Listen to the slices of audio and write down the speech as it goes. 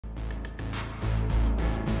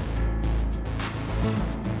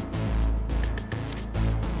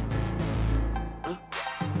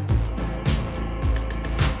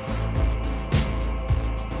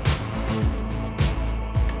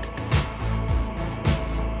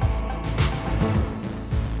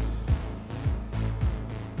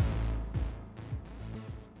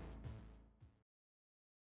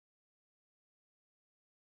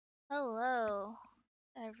Hello,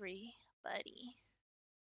 everybody.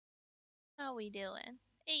 How we doing?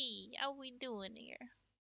 Hey, how we doing here?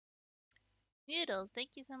 Noodles,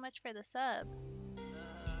 thank you so much for the sub.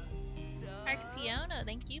 Arxiono,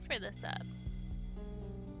 thank you for the sub.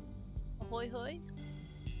 Ahoy hoy.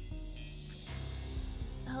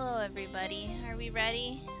 Hello, everybody. Are we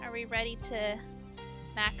ready? Are we ready to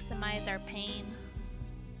maximize our pain?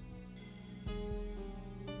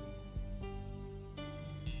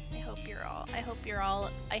 I hope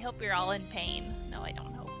you're all in pain. No, I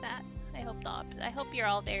don't hope that. I hope the opposite. I hope you're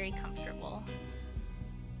all very comfortable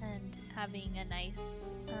and having a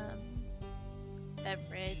nice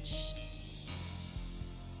beverage.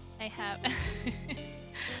 I have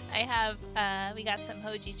we got some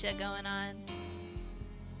hojicha going on.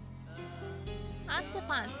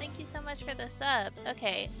 Ansupon, thank you so much for the sub.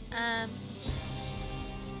 Okay,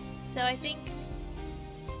 so I think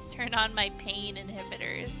turn on my pain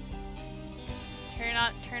inhibitors.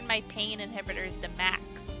 Turn my pain inhibitors to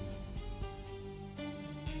max.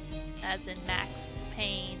 As in Max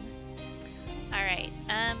Payne. Alright,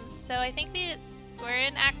 so I think we're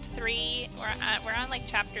in Act 3. We're on like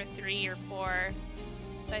Chapter 3 or 4.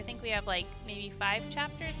 So I think we have like maybe 5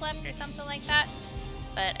 chapters left or something like that.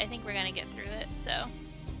 But I think we're gonna get through it, so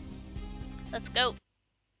let's go.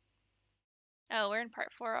 Oh, we're in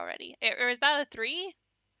part 4 already. Or is that a 3?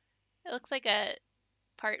 It looks like a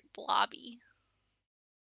part blobby.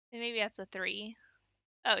 Maybe that's a 3.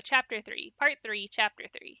 Oh, Chapter 3. Part 3, Chapter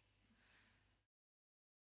 3.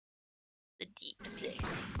 The Deep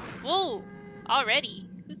 6. Whoa! Already?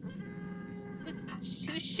 Who's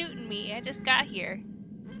shooting me? I just got here.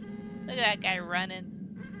 Look at that guy running.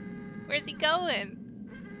 Where's he going?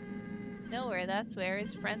 Nowhere, that's where.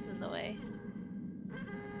 His friend's in the way.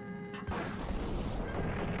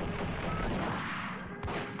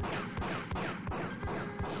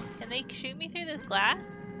 Can they shoot me through this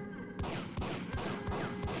glass?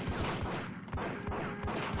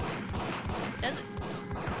 Does it?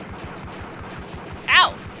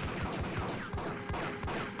 Ow!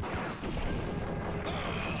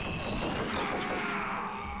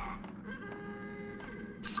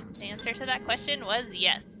 The answer to that question was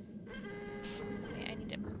yes. Okay, I need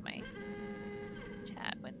to move my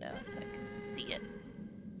chat window so I can see it.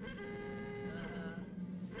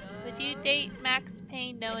 Would you date Max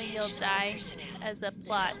Payne knowing you'll die as a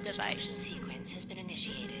plot device?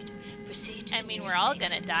 I mean, we're all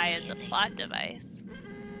gonna die as a plot device.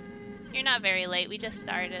 You're not very late, we just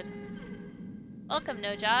started. Welcome,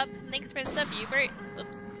 No Job. Thanks for the sub, Hubert.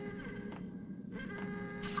 Whoops.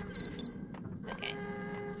 Okay.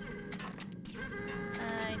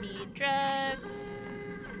 I need drugs.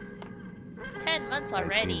 10 months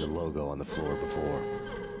already. I've seen the logo on the floor before.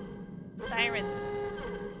 Sirens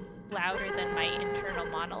louder than my internal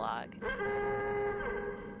monologue.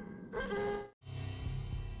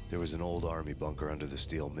 There was an old army bunker under the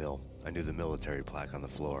steel mill. I knew the military plaque on the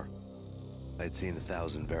floor. I'd seen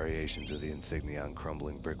 1,000 variations of the insignia on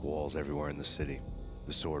crumbling brick walls everywhere in the city.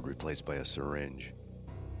 The sword replaced by a syringe.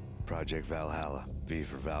 Project Valhalla, V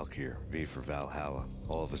for Valkyr, V for Valhalla.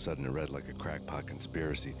 All of a sudden it read like a crackpot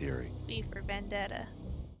conspiracy theory. V for Vendetta.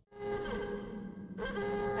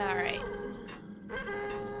 Alright.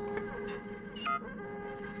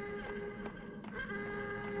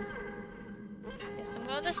 Guess I'm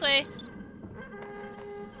going this way.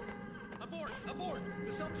 Abort! Abort!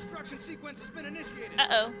 The self-destruction sequence has been initiated!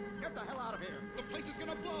 Uh-oh. Get the hell out of here! The place is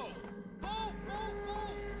gonna blow! Blow! Blow!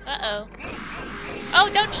 Blow! Uh-oh. Oh,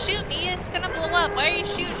 don't shoot me! It's gonna blow up! Why are you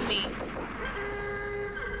shooting me?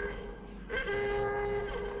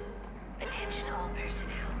 Attention all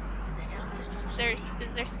personnel. The self-destruction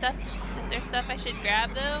Is there stuff I should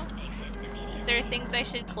grab though? Is there things I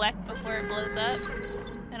should collect before it blows up?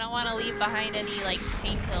 I don't want to leave behind any like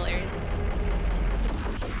painkillers.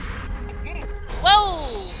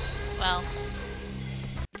 Whoa! Well.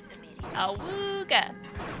 Awooga!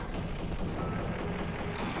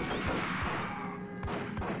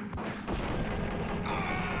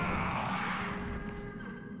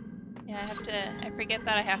 Yeah, I forget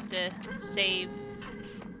that I have to save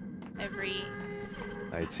I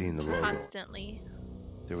had seen the logo. constantly.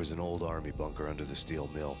 There was an old army bunker under the steel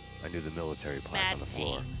mill. I knew the military plaque Mad on the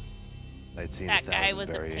floor. pain. I'd seen That guy 1,000 was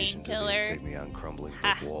a variations of the painkiller. insignia on crumbling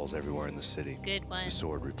Ha. brick walls everywhere in the city. Good one. The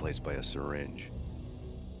sword replaced by a syringe.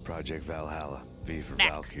 Project Valhalla, V for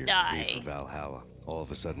Max, Valkyr, die. V for Valhalla. All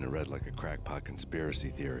of a sudden it read like a crackpot conspiracy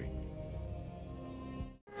theory.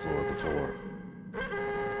 Floor before.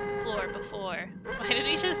 Floor before. Why did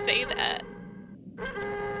he just say that?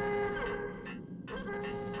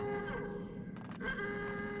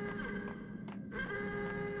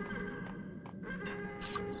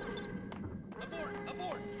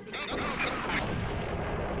 Abort!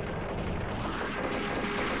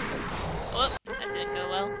 Whoop, that didn't go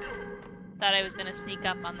well. Thought I was gonna sneak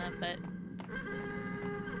up on them, but...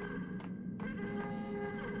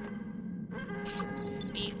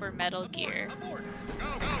 B for Metal Gear. Abort!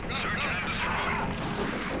 Search and destroy.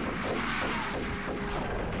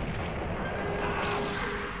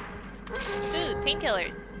 Food,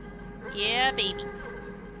 painkillers. Yeah, baby.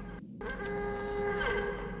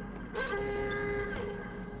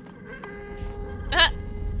 Ah!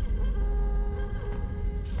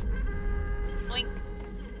 Boink.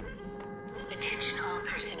 Attention all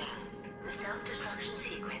personnel. The self-destruction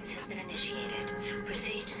sequence has been initiated.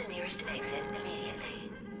 Proceed to the nearest exit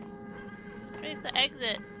immediately. Where's the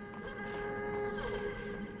exit?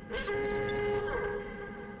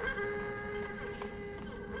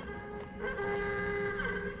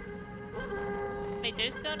 Wait, did I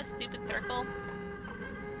just go in a stupid circle?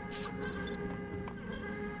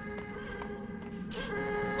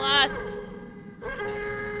 Lost!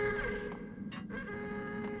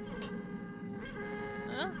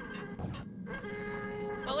 Huh?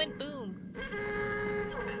 Oh, and boom!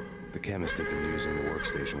 The chemist had been using the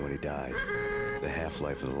workstation when he died. The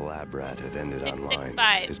half-life of the lab rat had ended 665.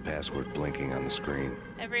 online. His password blinking on the screen.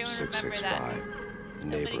 Everyone remember that. 665. The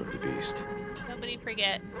neighbor of the beast. Nobody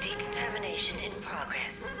forget. Decontamination in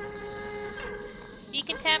progress.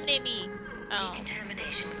 Decontaminate me! Oh.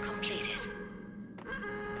 Decontamination completed.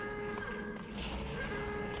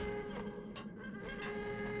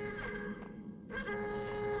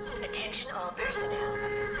 Attention all personnel.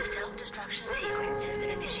 The self-destruction sequence has been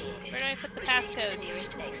initiated. Where do I put the Proceed to passcode? the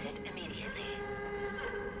nearest exit immediately.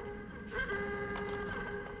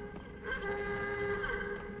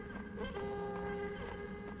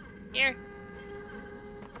 Here.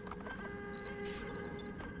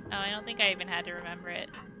 Oh, I don't think I even had to remember it.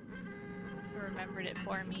 It remembered it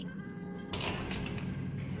for me.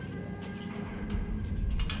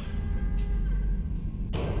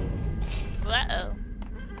 Uh-oh.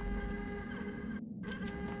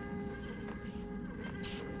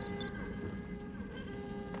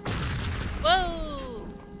 Whoa!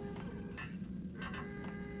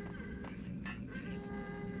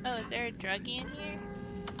 Oh, is there a druggie in here?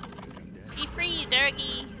 Be free,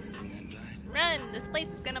 druggie! Run! This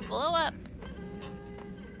place is gonna blow up!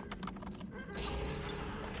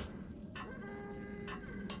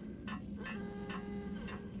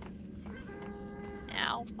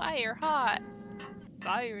 Now, fire hot!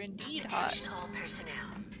 Fire indeed hot. Attention all personnel.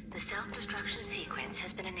 The self-destruction sequence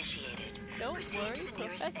has been initiated. Don't Proceed worry, to the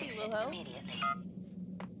nearest Professor exit will help. immediately.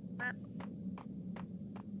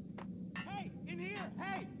 Hey, in here!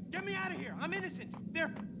 Hey! Get me out of here! I'm innocent!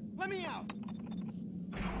 There! Let me out!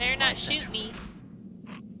 Dare not shoot me.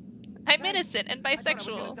 I'm innocent and I thought I was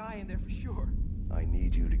bisexual. gonna die in there for sure. I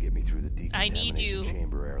need you to get me through the I need decontamination you.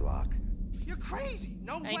 chamber airlock. You're crazy!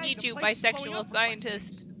 No way! I need The you, place is blowing bisexual up, for Christ's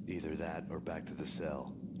scientist. sake. Either that or back to the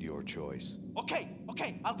cell. Your choice. Okay,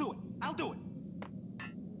 I'll do it. I'll do it.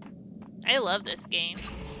 I love this game.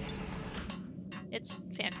 It's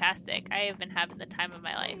fantastic. I have been having the time of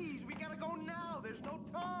my life. Please, we gotta go now. There's no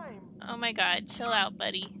time. Oh my god, chill out,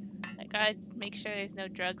 buddy. I gotta make sure there's no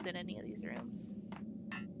drugs in any of these rooms.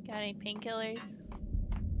 Got any painkillers?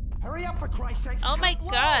 Hurry up, for Christ's sake! Oh my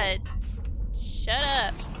god! Shut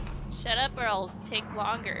up. Shut up or I'll take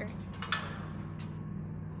longer.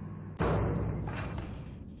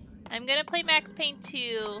 I'm gonna play Max Payne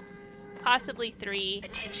 2, possibly 3.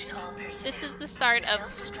 Attention all personnel. This is the start of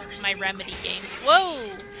Self-destruction my sequence Remedy has games. been Whoa!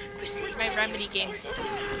 initiated. Proceed to My the Remedy nearest games. exit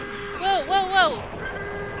immediately. Whoa, whoa, whoa!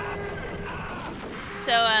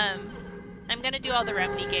 So, I'm gonna do all the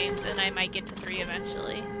Remedy games, and I might get to 3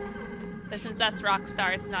 eventually. But since that's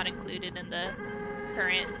Rockstar, it's not included in the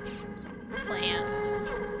current plans.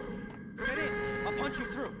 Get in. I'll punch you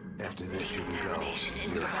through. After this, you can go. Decontamination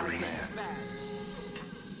in You're a free progress. man.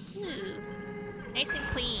 Ooh, nice and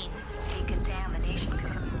clean. Decontamination.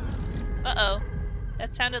 Uh-oh.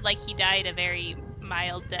 That sounded like he died a very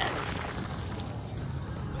mild death.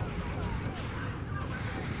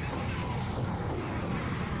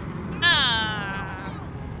 Ah!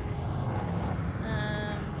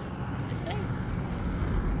 This way?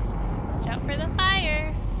 Watch out for the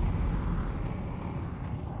fire!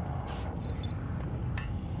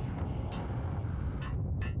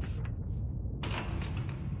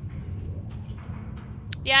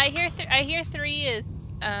 Yeah, I hear 3 is,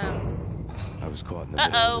 I was caught in the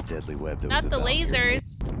middle of the deadly web that not was the about here.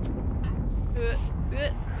 lasers.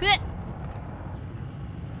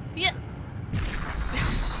 Yeah.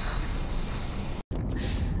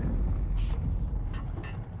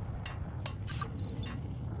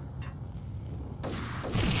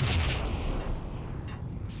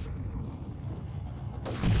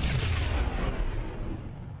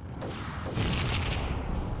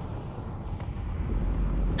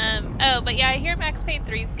 So, but yeah, I hear Max Payne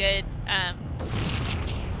 3 is good. I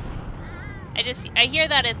hear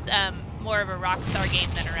that it's more of a Rockstar game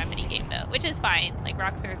than a Remedy game though, which is fine. Like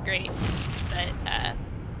Rockstar is great, but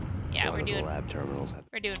yeah, we're doing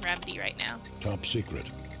Remedy right now. Top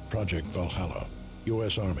secret. Project Valhalla.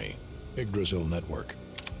 U.S. Army. Yggdrasil Network.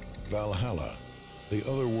 Valhalla. The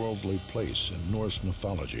otherworldly place in Norse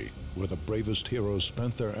mythology where the bravest heroes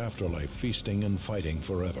spent their afterlife feasting and fighting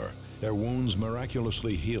forever. Their wounds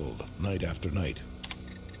miraculously healed night after night.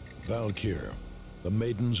 Valkyr. The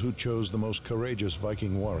maidens who chose the most courageous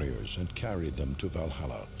Viking warriors and carried them to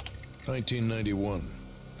Valhalla. 1991.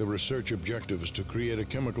 The research objective is to create a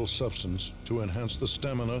chemical substance to enhance the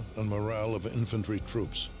stamina and morale of infantry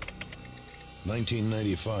troops.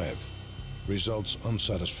 1995. Results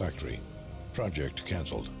unsatisfactory. Project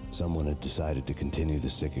cancelled. Someone had decided to continue the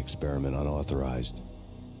sick experiment unauthorized.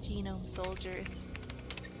 Genome soldiers.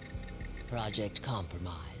 Project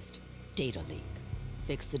compromised. Data leak.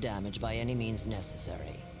 Fix the damage by any means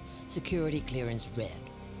necessary. Security clearance red.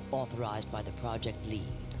 Authorized by the project lead.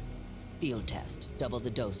 Field test. Double the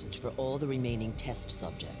dosage for all the remaining test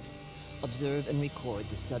subjects. Observe and record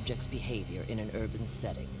the subject's behavior in an urban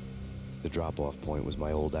setting. The drop-off point was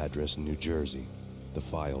my old address in New Jersey. The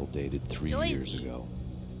file dated 3 years ago.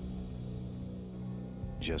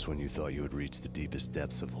 Just when you thought you had reached the deepest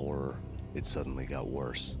depths of horror, it suddenly got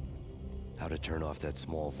worse. How to turn off that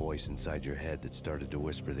small voice inside your head that started to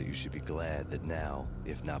whisper that you should be glad that now,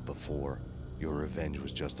 if not before, your revenge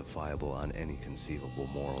was justifiable on any conceivable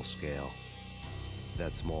moral scale.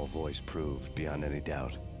 That small voice proved, beyond any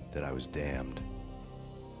doubt, that I was damned.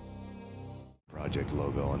 Project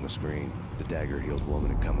logo on the screen. The dagger-heeled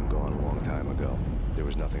woman had come and gone a long time ago. There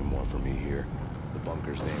was nothing more for me here. The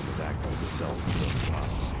bunker's name was acting as a self-fulfilling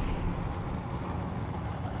prophecy.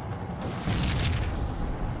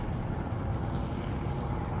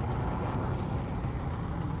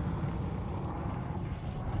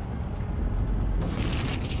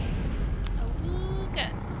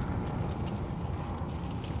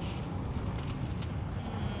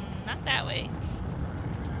 Not that way.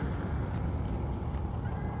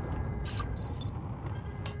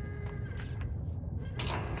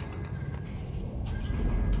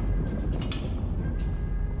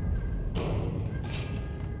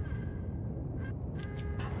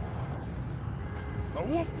 A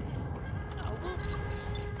whoop! A whoop.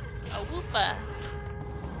 A whoopa.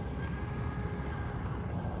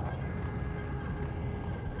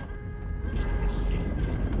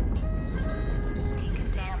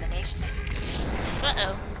 Decontamination.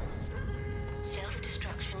 Uh-oh.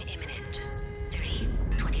 Self-destruction imminent. 30,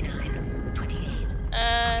 29, 28,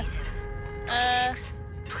 27, 26,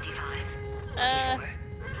 25, 24,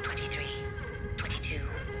 23, 22,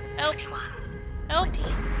 Help. 21, Help. 20,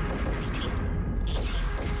 19, 18,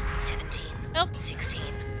 17, Help. 16,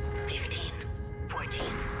 15, 14,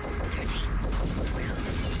 13, 12,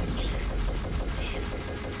 11, 10,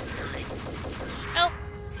 9, Help.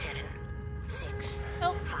 7, 6,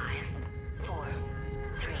 Help. 5, 4,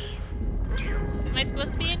 3, 2, Am I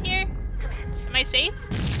supposed to be in here? commence. Am I safe?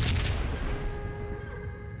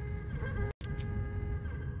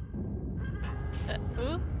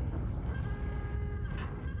 Who?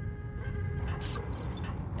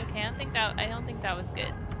 Okay, I don't think that was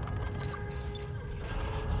good.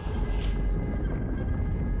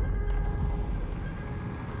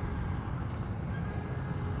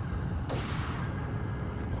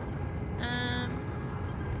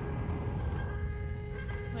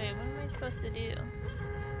 Wait, what am I supposed to do?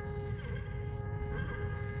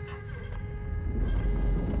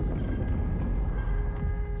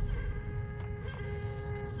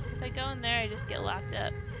 If I go in there, I just get locked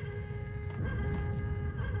up.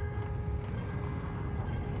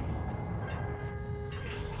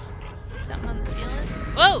 Is there something on the ceiling?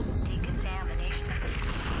 Whoa! Decontamination.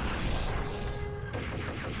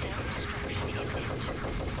 Self-destruction imminent.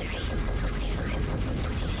 30, 29,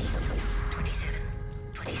 28, 27,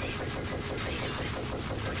 26, 27,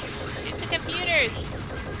 24, Shoot the computers!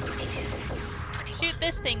 22, 21, Shoot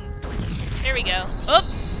this thing! There we go. Oh!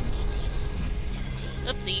 17,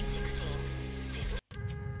 Oopsie. 16, 15.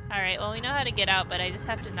 Alright, well we know how to get out, but I just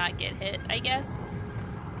have to not get hit, I guess.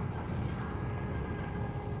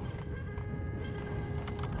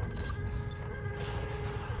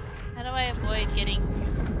 How do I avoid getting...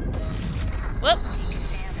 Whoop!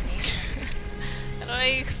 Decontamination. How do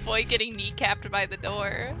I avoid getting kneecapped by the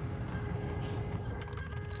door?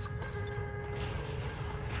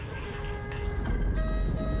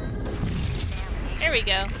 There we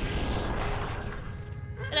go.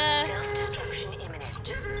 Ta-da! Self-destruction imminent.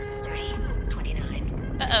 30,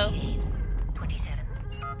 29, Uh-oh. 27,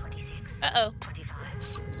 26,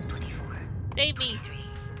 Save me.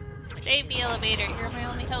 Save me, elevator. You're my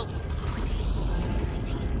only hope.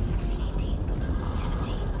 18,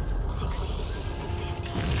 17, 16,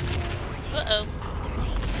 15, 14, Uh-oh.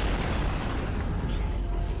 13,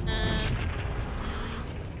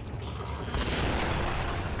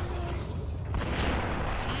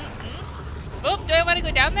 Oh, do I want to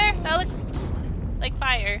go down there? That looks like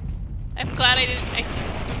fire. I'm glad I didn't.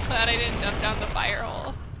 I'm glad I didn't jump down the fire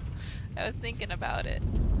hole. I was thinking about it.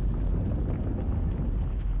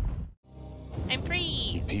 I'm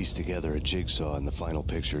free. You piece together a jigsaw, and the final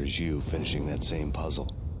picture is you finishing that same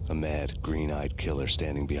puzzle. A mad, green-eyed killer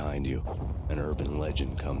standing behind you. An urban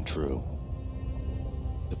legend come true.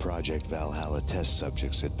 The Project Valhalla test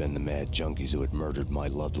subjects had been the mad junkies who had murdered my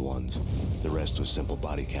loved ones. The rest was simple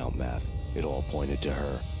body count math. It all pointed to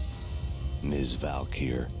her. Ms.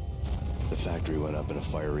 Valkyr. The factory went up in a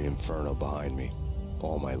fiery inferno behind me.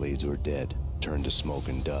 All my leads were dead, turned to smoke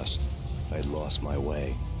and dust. I had lost my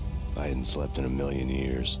way. I hadn't slept in a million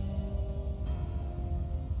years.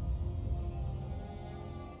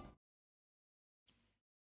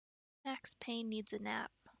 Max Payne needs a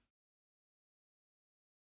nap.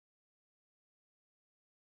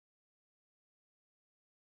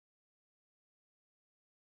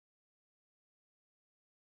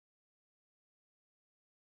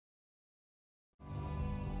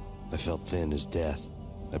 I felt thin as death.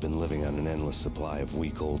 I'd been living on an endless supply of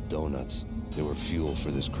week-old donuts. They were fuel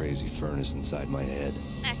for this crazy furnace inside my head.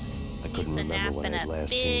 Max I couldn't needs a remember nap when and I'd a last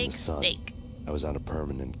seen big the sun. steak. I was on a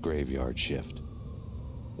permanent graveyard shift.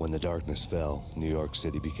 When the darkness fell, New York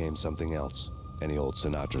City became something else. Any old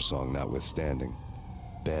Sinatra song notwithstanding.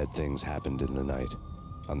 Bad things happened in the night,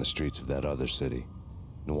 on the streets of that other city,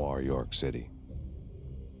 Noir York City.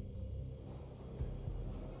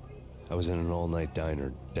 I was in an all-night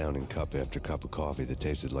diner, downing cup after cup of coffee that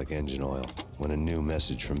tasted like engine oil, when a new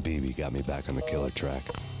message from BB got me back on the killer track.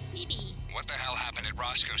 BB. What the hell happened at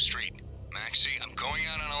Roscoe Street? Maxie, I'm going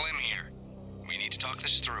out on a limb here. We need to talk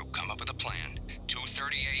this through, come up with a plan.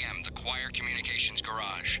 2:30 a.m., the Choir Communications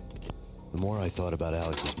Garage. The more I thought about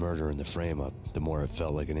Alex's murder and the frame-up, the more it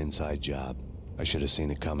felt like an inside job. I should have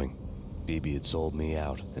seen it coming. BB had sold me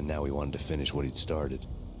out, and now he wanted to finish what he'd started.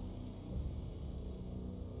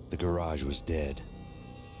 The garage was dead.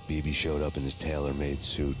 BB showed up in his tailor-made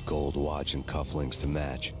suit, gold watch, and cufflinks to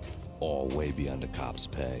match. All way beyond a cop's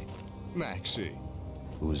pay. Maxie.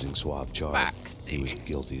 Oozing suave charm, Maxie. he was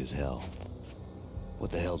guilty as hell.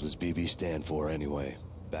 What the hell does BB stand for anyway?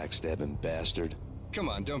 Backstabbing bastard? Come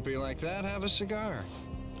on, don't be like that. Have a cigar.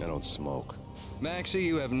 I don't smoke. Maxie,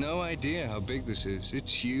 you have no idea how big this is.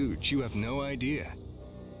 It's huge. You have no idea.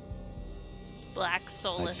 His black, I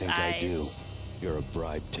soulless think eyes. I do. You're a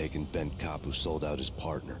bribe-taking bent cop who sold out his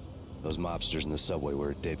partner. Those mobsters in the subway were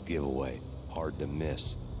a dead giveaway. Hard to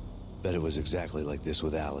miss. Bet it was exactly like this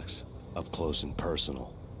with Alex. Up close and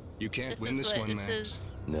personal. You can't This win is this what one, this Max.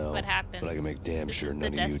 is No, what happens. but I can make damn this sure is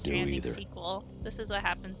none the of you Death do Stranding either. sequel. This is what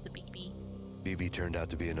happens to BB. BB turned out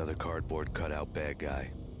to be another cardboard cutout bad guy.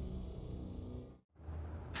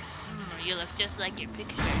 You look just like your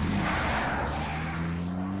picture.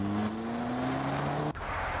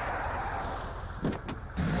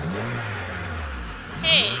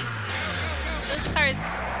 Hey, those cars.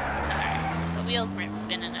 Alright, the wheels weren't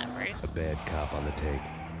spinning at first. A bad cop on the take.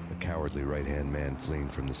 A cowardly right-hand man fleeing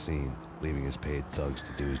from the scene, leaving his paid thugs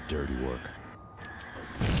to do his dirty work.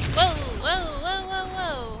 Whoa, whoa, whoa, whoa,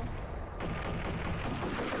 whoa.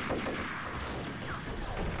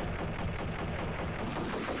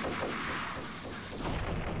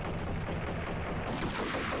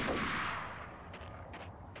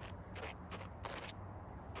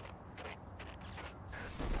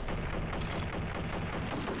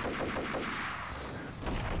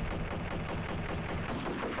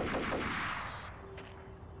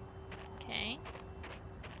 Okay.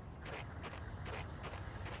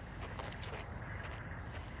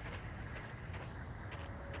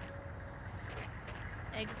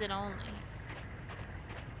 Exit only.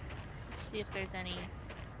 Let's see if there's any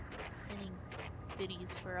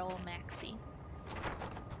goodies for old Maxie.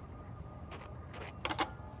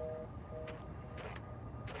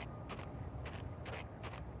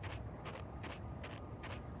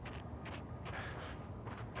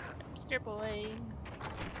 Dumpster boy.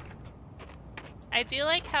 I do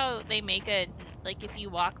like how they make a, like, if you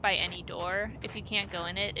walk by any door, if you can't go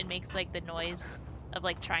in it, it makes like the noise of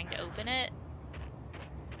like trying to open it.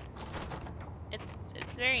 It's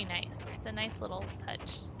very nice. It's a nice little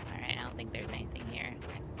touch. Alright, I don't think there's anything here.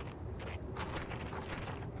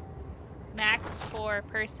 Max 4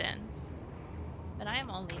 persons. But I'm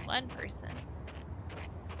only one person.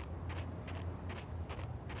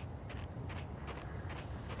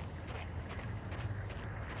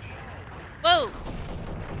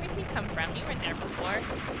 come from? You weren't there before.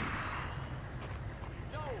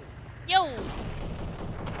 Yo!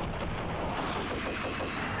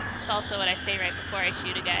 It's also what I say right before I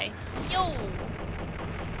shoot a guy. Yo!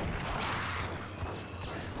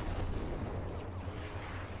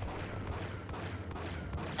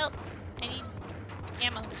 Help! I need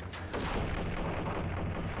ammo.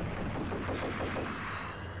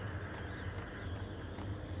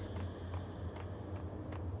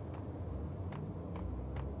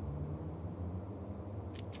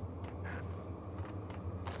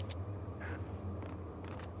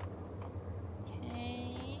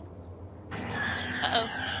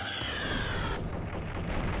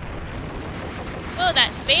 Oh,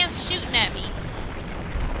 that van's shooting at me.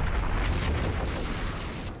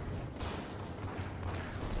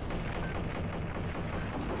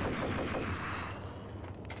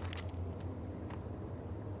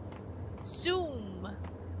 Zoom.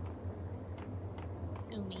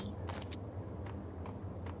 Zoomy.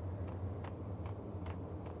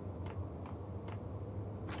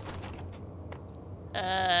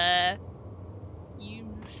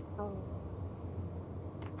 Use.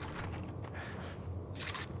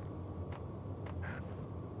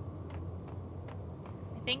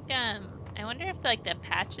 I wonder if like the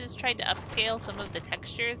patches tried to upscale some of the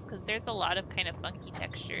textures, because there's a lot of kind of funky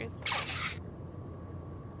textures.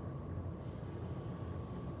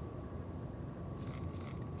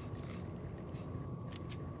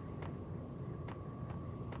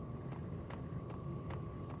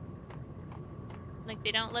 Like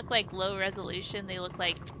they don't look like low resolution, they look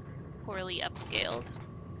like poorly upscaled.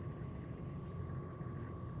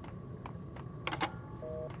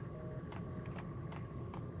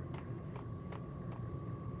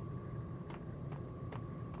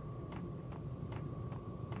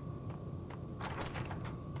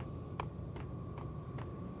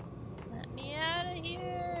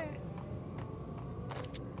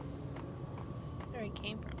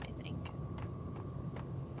 Came from, I think.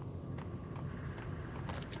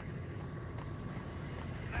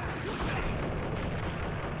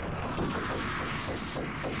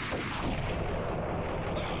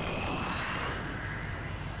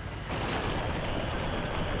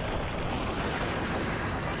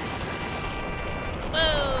 Whoa!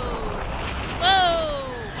 Whoa!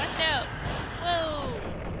 Watch out! Whoa!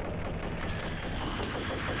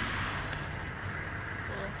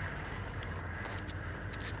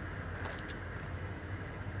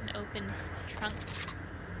 Open trunks.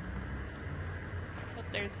 Hope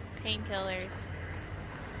there's painkillers.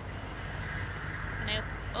 Can I open?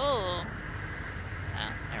 Oh!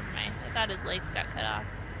 Oh, never mind. I thought his legs got cut off.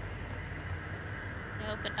 Can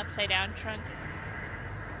I open upside down trunk?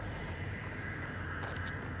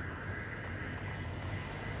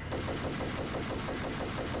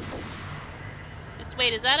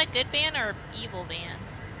 Wait, is that a good van or an evil van?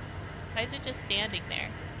 Why is it just standing there?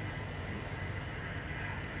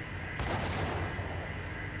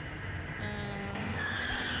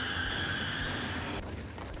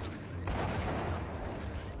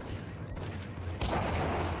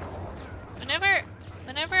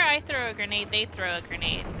 Whenever I throw a grenade, they throw a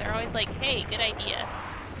grenade. They're always like, hey, good idea.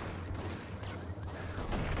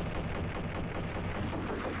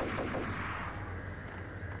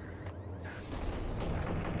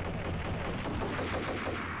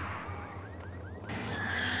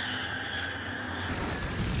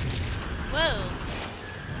 Whoa.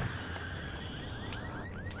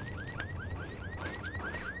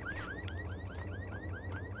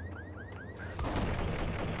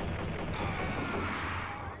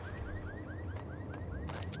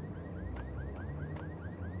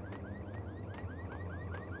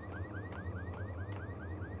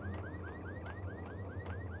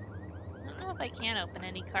 I can't open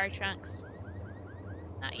any car trunks.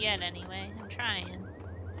 Not yet, anyway. I'm trying.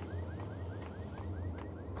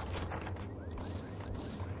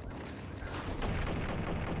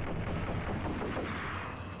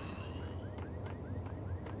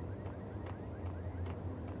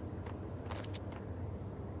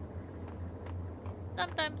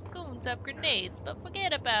 Sometimes goons have grenades, but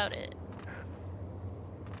forget about it.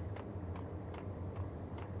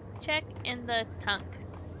 Check in the trunk.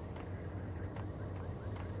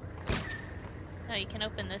 Oh, you can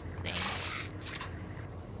open this thing.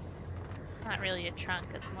 Not really a trunk,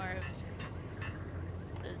 it's more of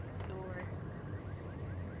the door.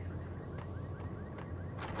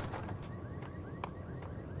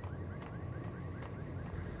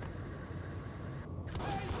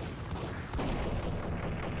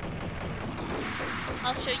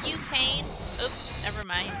 I'll show you pain. Oops, never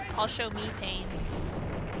mind. I'll show me pain.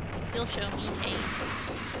 You'll show me pain.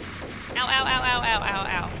 Ow, ow, ow, ow, ow, ow,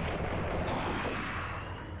 ow.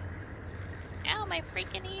 my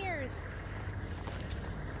freaking ears.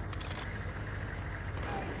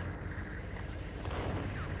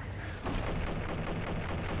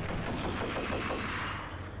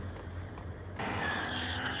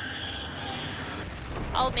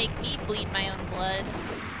 I'll make me bleed my own blood.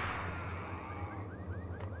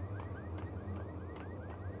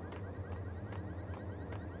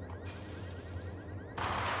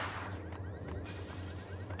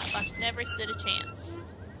 Fuck, never stood a chance.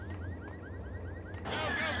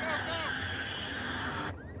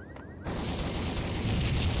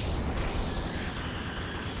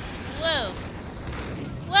 Whoa!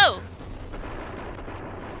 Whoa!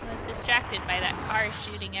 I was distracted by that car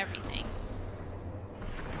shooting everything.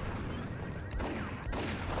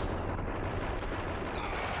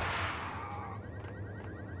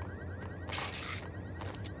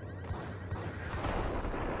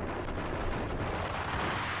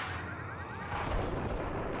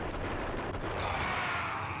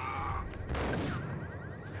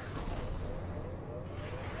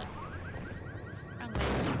 Wrong way.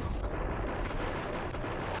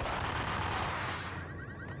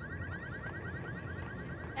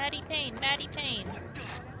 Maddie Payne, Maddie Payne,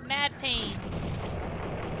 Mad Payne,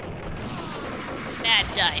 Mad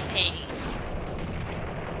Die Payne.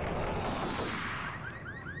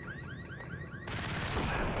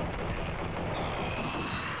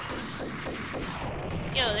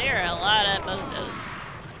 Yo, there are a lot of bozos.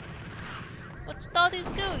 What's with all these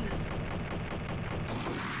goons?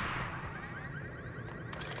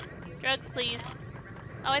 Drugs, please.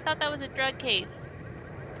 Oh, I thought that was a drug case.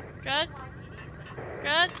 Drugs?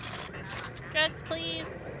 Drugs? Drugs,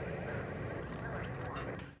 please.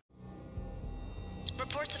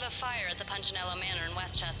 Reports of a fire at the Punchinello Manor in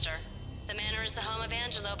Westchester. The manor is the home of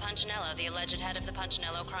Angelo Punchinello, the alleged head of the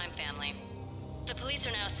Punchinello crime family. The police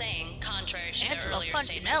are now saying, contrary to their earlier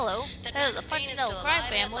Punchinello, statements, that head of Max the Payne is Punchinello still crime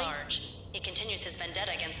alive and at family. large. He continues his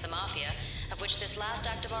vendetta against the Mafia, of which this last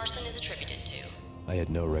act of arson is attributed to. I had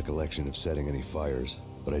no recollection of setting any fires,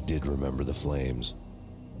 but I did remember the flames.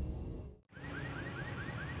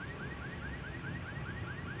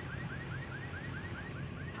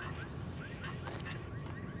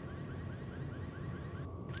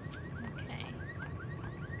 Okay.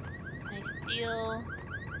 I steal.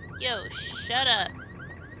 Yo, shut up.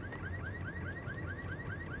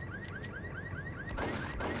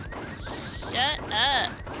 Shut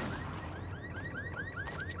up.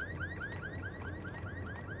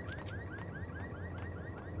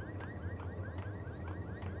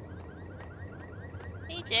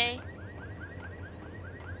 Hey, Jay.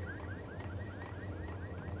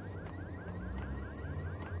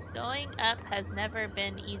 Going up has never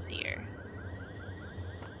been easier.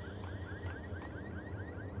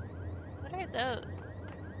 What are those?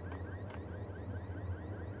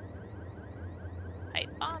 Pipe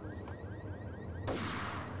bombs?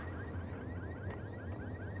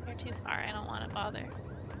 They're too far, I don't want to bother.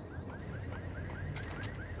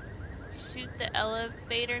 Shoot the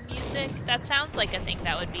elevator music? That sounds like a thing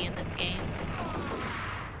that would be in this game.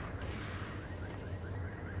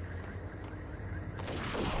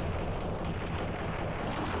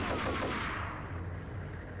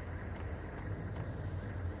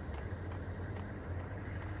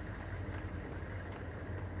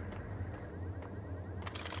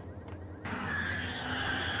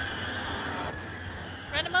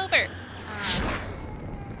 Run him over!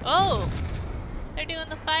 Oh! They're doing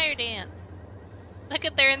the fire dance. Look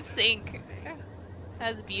at, they're in sync.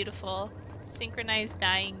 That's beautiful. Synchronized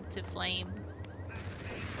dying to flame.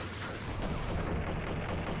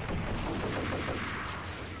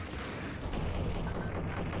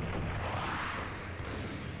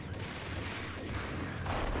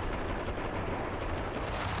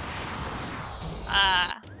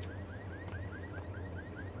 Ah.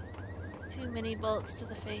 Too many bullets to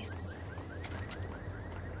the face.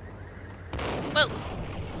 Whoa!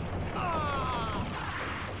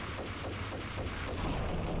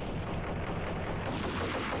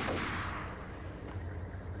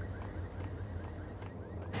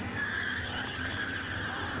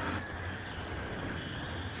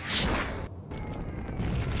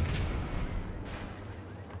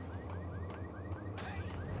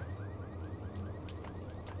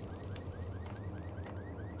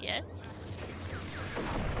 Yes?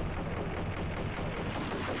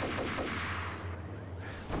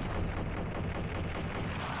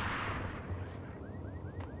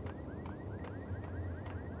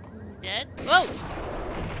 Dead? Whoa!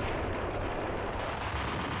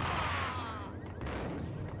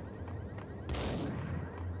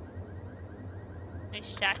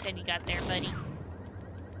 Nice shotgun you got there, buddy.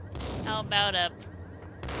 How about a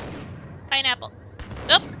pineapple?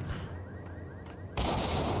 Oh!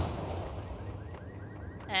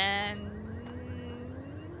 And...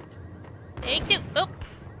 Take two! Oh!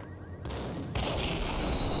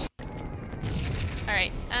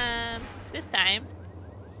 Alright, this time...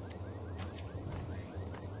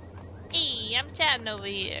 Hey, I'm chatting over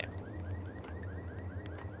here.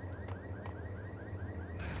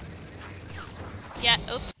 Yeah,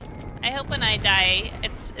 oops. I hope when I die,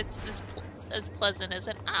 it's as pleasant as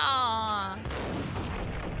an ah.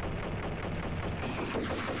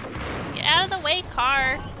 Get out of the way,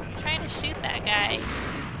 car! I'm trying to shoot that guy.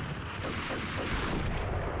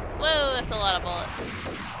 Whoa, that's a lot of bullets.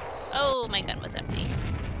 Oh, my gun was empty.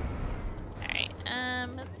 Alright,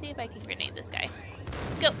 let's see if I can grenade this guy.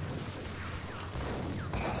 Go!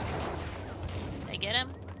 Did I get him?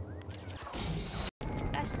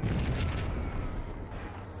 Gosh.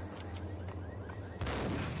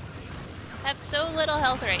 I have so little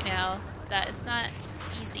health right now that it's not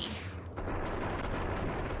easy.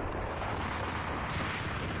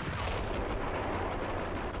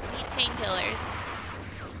 I need painkillers.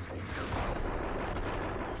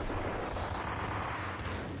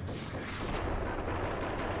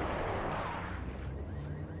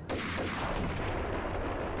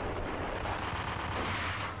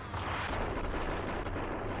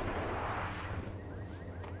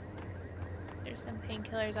 There's some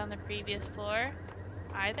painkillers on the previous floor.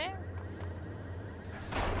 Are there?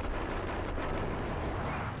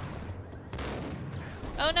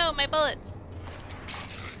 Oh no, my bullets!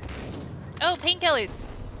 Oh, painkillers!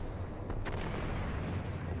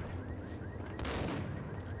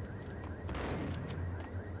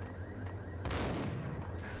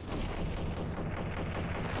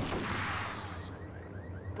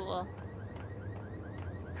 Cool.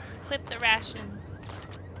 Equip the rations.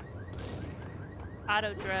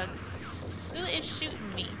 Auto drugs. Who is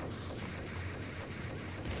shooting me?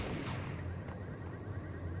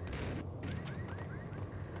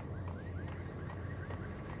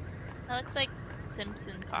 That looks like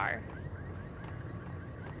Simpson car.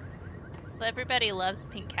 Well, everybody loves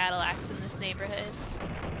pink Cadillacs in this neighborhood.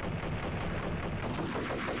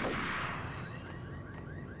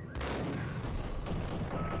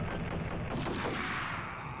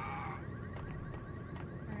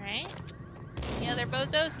 Alright. Any other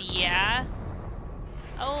bozos? Yeah.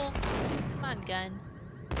 Oh, come on, gun.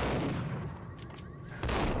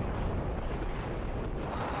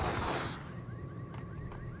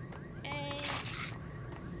 Okay.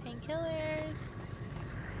 Painkillers.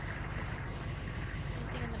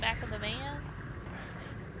 Anything in the back of the van?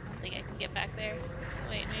 I don't think I can get back there.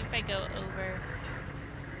 Wait, maybe if I go over.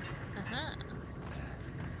 Uh-huh.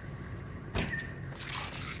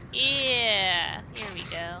 Yeah, here we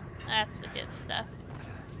go. That's the good stuff.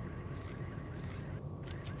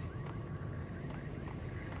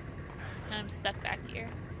 I'm stuck back here.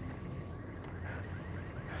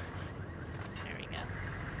 There we go.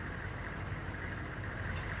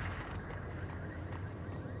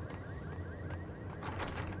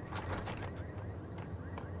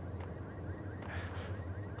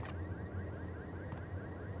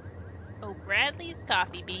 Oh, Bradley's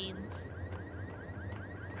coffee beans.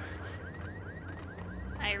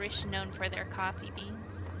 Irish known for their coffee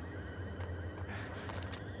beans.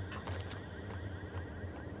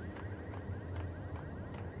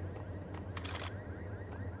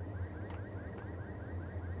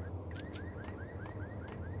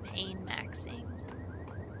 Pain maxing.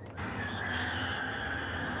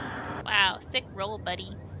 Wow, sick roll,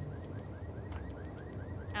 buddy.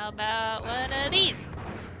 How about one of these?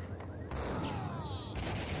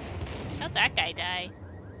 How'd that guy die?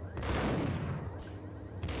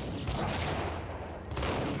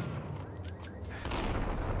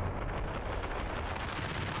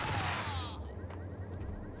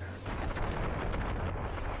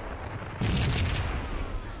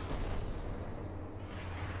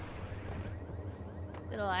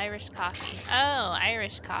 Little Irish coffee. Oh,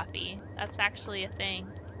 Irish coffee. That's actually a thing.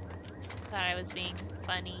 Thought I was being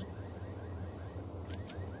funny.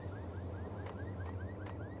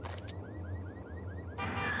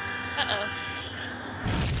 Uh-oh.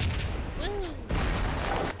 Woo!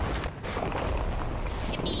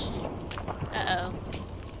 Yippee! Uh-oh.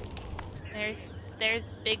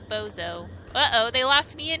 There's Big Bozo. Uh-oh, they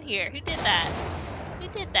locked me in here. Who did that? Who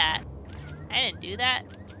did that? I didn't do that.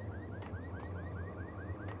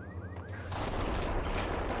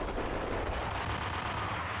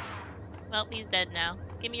 Well, he's dead now.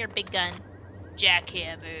 Give me your big gun.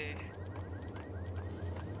 Jackhammer.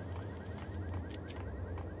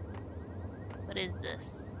 What is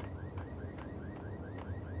this?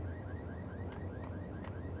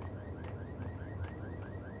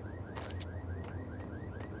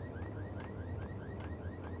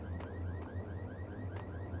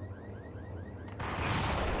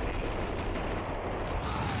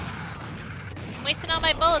 wasting all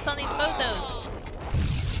my bullets on these bozos.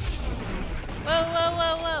 Whoa, whoa,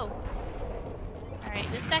 whoa, whoa. Alright,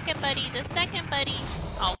 just a second, buddy. Just a second, buddy.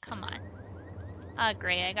 Oh, come on. Ah,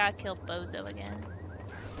 great. I gotta kill Bozo again.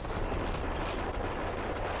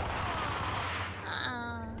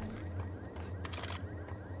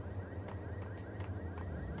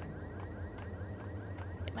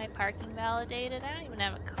 Get my parking validated. I don't even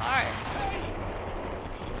have a car.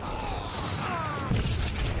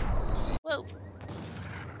 Whoa.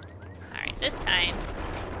 Alright, this time.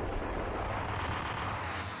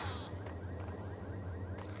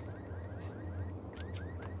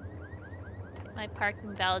 Get my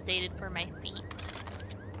parking validated for my feet.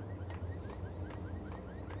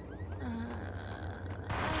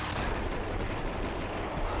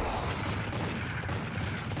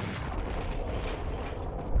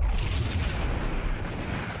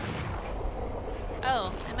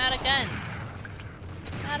 Oh, I'm out of guns.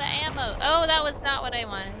 I'm out of ammo. Oh, that was not what I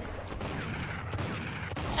wanted.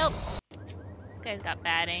 Help! This guy's got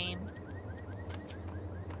bad aim.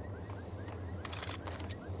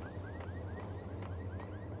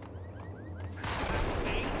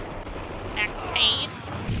 Max Payne.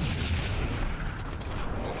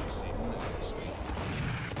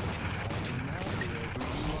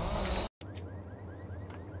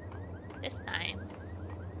 This time.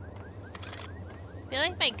 I feel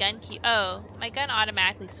like my gun my gun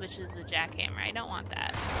automatically switches the jackhammer. I don't want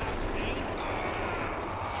that.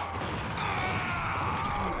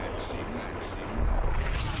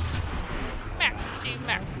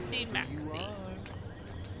 Maxi.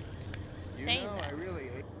 Saying that. I really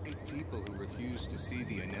hate people who refuse to see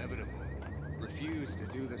the inevitable, refuse to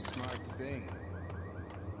do the smart thing.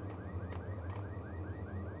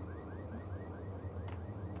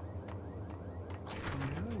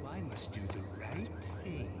 No, I must do the right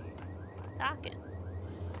thing. Talking.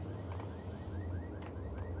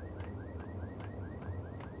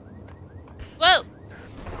 Whoa!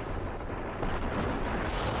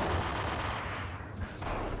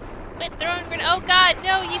 Quit throwing grenades. Oh god,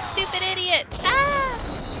 no, you stupid idiot! Ah!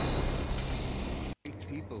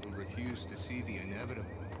 People who refuse to see the inevitable,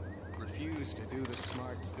 refuse to do the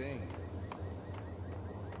smart thing.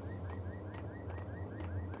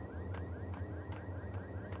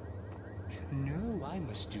 No, I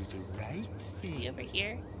must do the right thing. Is he over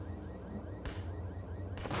here?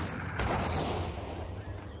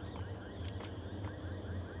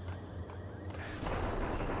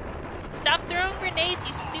 Stop throwing grenades,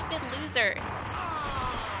 you stupid loser!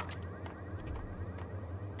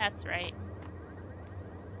 That's right.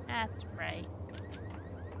 That's right.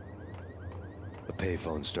 The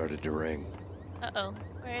payphone started to ring. Uh-oh.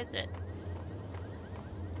 Where is it?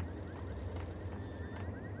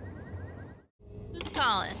 Who's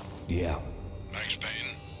calling? Yeah, Max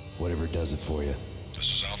Payne, whatever does it for you.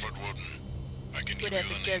 this is Alfred Wooden. I can give Whatever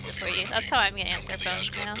you the does name it of for your you. enemy. That's how I'm gonna Come answer to the phones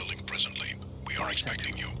Asgard now. building presently. We are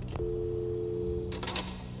expecting you.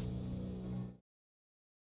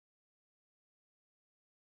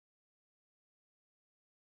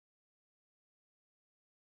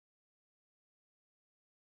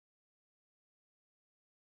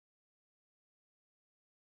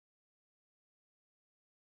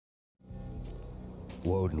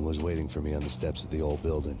 Woden was waiting for me on the steps of the old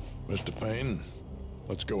building. Mr. Payne,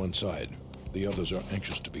 let's go inside. The others are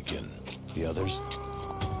anxious to begin. The others?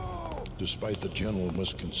 Despite the general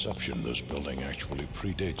misconception, this building actually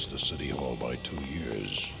predates the City Hall by 2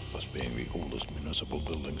 years, thus being the oldest municipal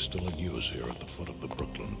building still in use here at the foot of the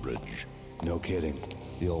Brooklyn Bridge. No kidding.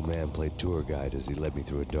 The old man played tour guide as he led me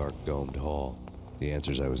through a dark, domed hall. The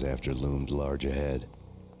answers I was after loomed large ahead.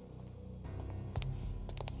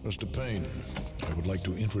 Mr. Payne, I would like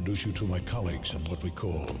to introduce you to my colleagues in what we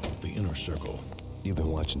call the Inner Circle. You've been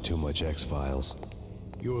watching too much X-Files.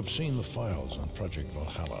 You have seen the files on Project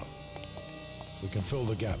Valhalla. We can fill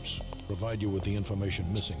the gaps, provide you with the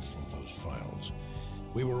information missing from those files.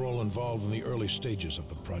 We were all involved in the early stages of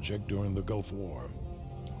the project during the Gulf War.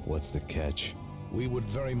 What's the catch? We would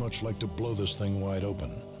very much like to blow this thing wide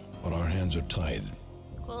open, but our hands are tied.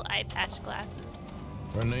 Cool eye patch glasses.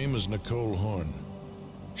 Her name is Nicole Horn.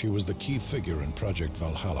 She was the key figure in Project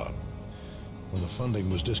Valhalla. When the funding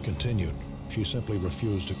was discontinued, she simply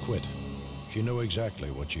refused to quit. She knew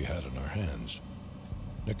exactly what she had in her hands.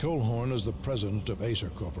 Nicole Horn is the president of Acer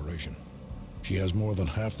Corporation. She has more than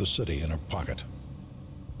half the city in her pocket.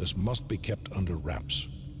 This must be kept under wraps.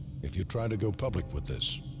 If you try to go public with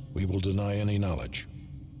this, we will deny any knowledge.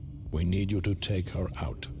 We need you to take her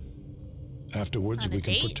out. Afterwards, On a we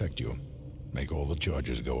can date? protect you. Make all the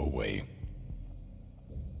charges go away.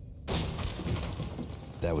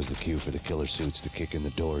 That was the cue for the killer suits to kick in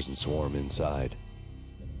the doors and swarm inside.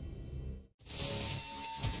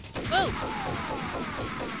 Whoa!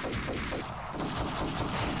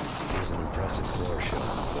 It was an impressive floor show,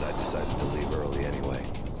 but I decided to leave early anyway.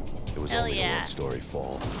 It was Hell only yeah. a one-story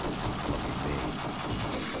fall. Lucky me.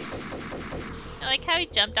 I like how he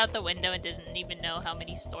jumped out the window and didn't even know how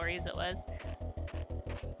many stories it was.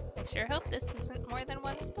 I sure hope this isn't more than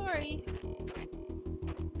one story.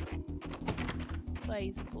 That's why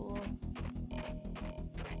he's cool.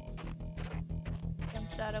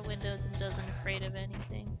 Jumps out of windows and doesn't afraid of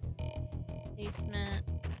anything. Basement.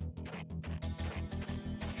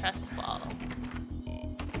 Trust fall.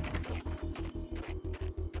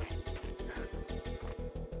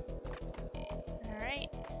 Alright.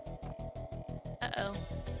 Uh-oh.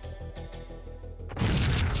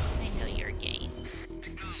 I know your game.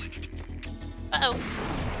 Uh-oh.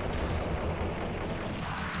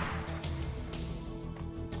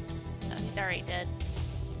 Oh, he's already dead.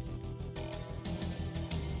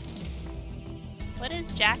 What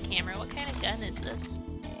is jackhammer? What kind of gun is this?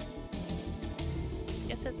 I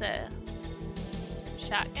guess it's a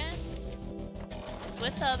shotgun? It's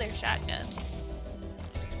with the other shotguns.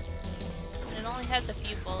 And it only has a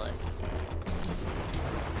few bullets.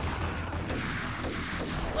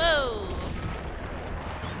 Whoa!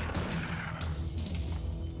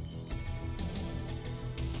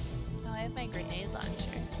 Oh, I have my grenade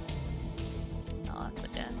launcher. Oh, lots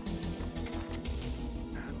of guns.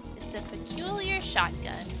 It's a peculiar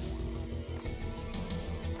shotgun.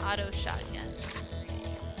 Auto shotgun.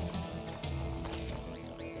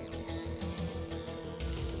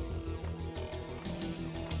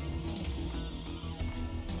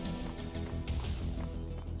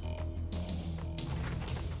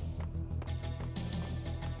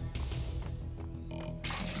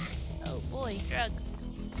 Oh boy, drugs.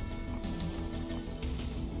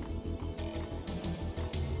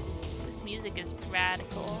 This music is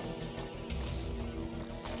radical.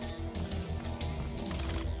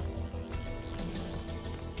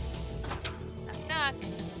 Knock knock.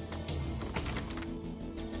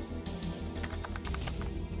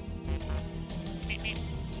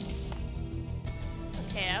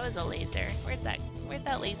 Okay, that was a laser. Where'd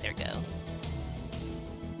that laser go?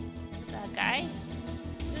 Is that a guy?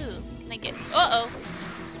 Ooh, can I get... Uh-oh!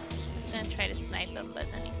 I was gonna try to snipe him, but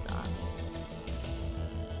then he saw him.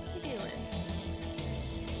 What's he doing?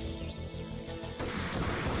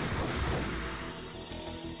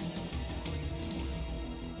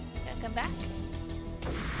 Gotta come back.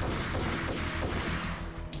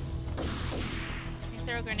 Can you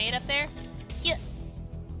throw a grenade up there? Yeah!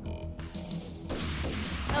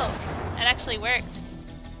 Oh, that actually worked.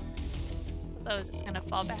 I thought it was just gonna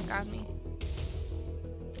fall back on me.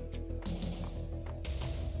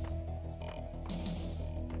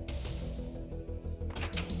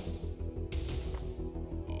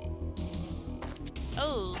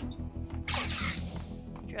 Oh,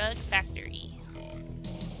 drug factory.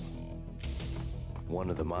 One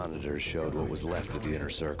of the monitors showed what was left of the inner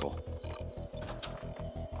circle.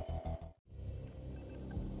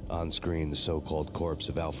 On screen, the so-called corpse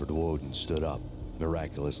of Alfred Woden stood up,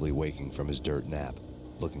 miraculously waking from his dirt nap,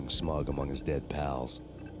 looking smug among his dead pals.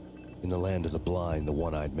 In the land of the blind, the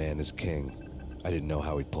one-eyed man is king. I didn't know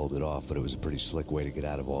how he'd pulled it off, but it was a pretty slick way to get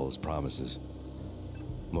out of all his promises.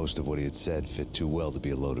 Most of what he had said fit too well to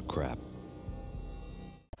be a load of crap.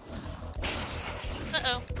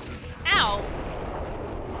 Uh-oh. Ow!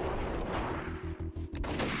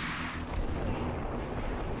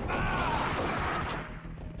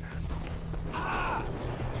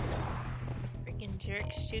 Freaking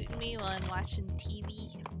jerks shooting me while I'm watching TV.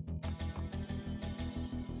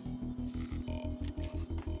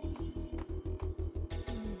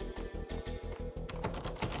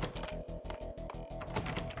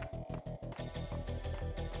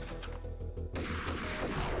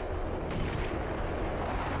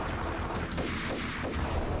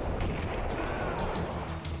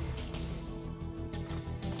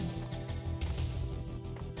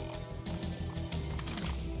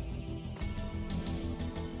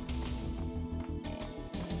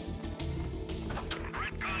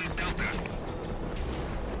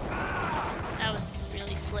 That was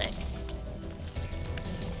really slick.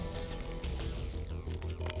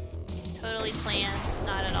 Totally planned,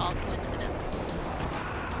 not at all coincidence.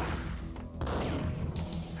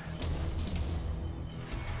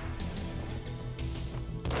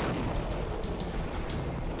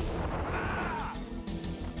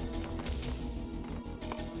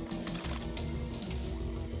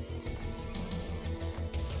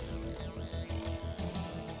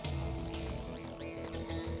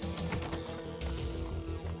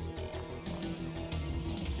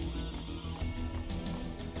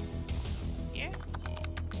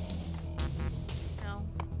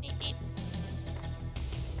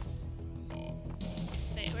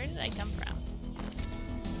 I come from?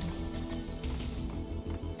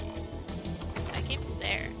 I came from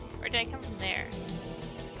there. Or did I come from there?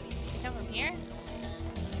 Did I come from here?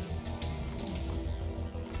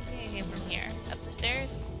 I think I came from here. Up the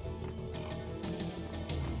stairs?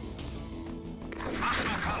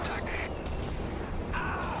 Hostile contact.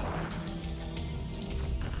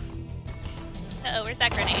 Uh-oh, where's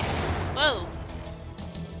that grenade? Whoa!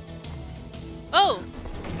 Oh!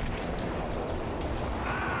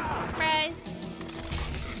 Surprise!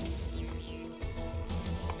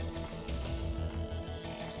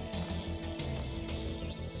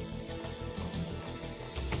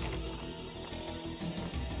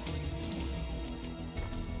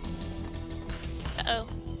 Uh-oh.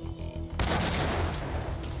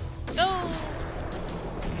 Go!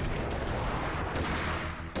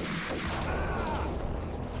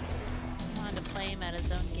 I wanted to play him at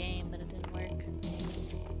his own game, but it didn't work.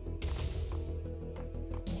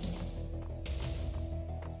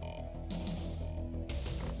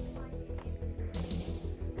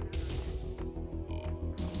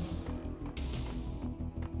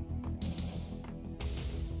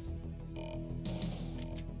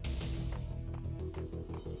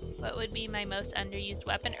 What would be my most underused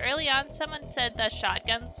weapon? Early on, someone said the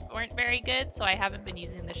shotguns weren't very good, so I haven't been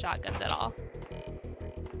using the shotguns at all.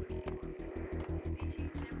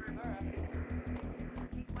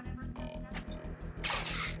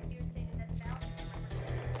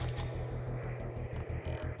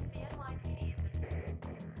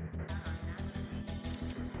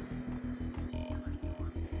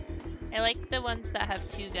 I like the ones that have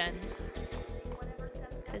two guns,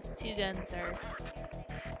 because two guns are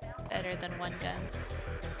better than one gun.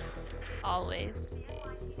 Always.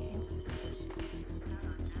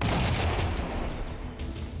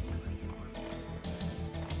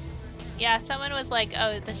 Yeah, someone was like,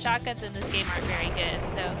 oh, the shotguns in this game aren't very good,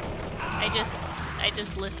 so I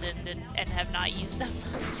just listened and have not used them.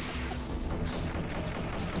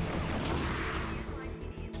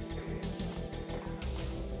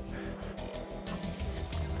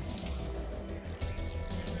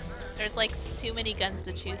 There's like too many guns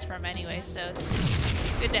to choose from anyway, so it's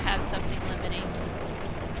good to have something limiting.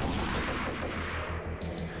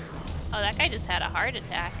 Oh, that guy just had a heart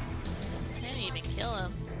attack. I didn't even kill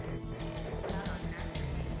him.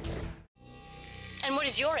 And what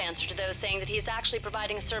is your answer to those saying that he is actually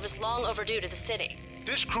providing a service long overdue to the city?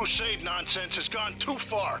 This crusade nonsense has gone too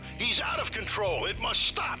far. He's out of control. It must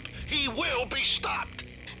stop. He will be stopped.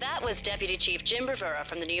 That was Deputy Chief Jim Rivera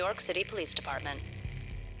from the New York City Police Department.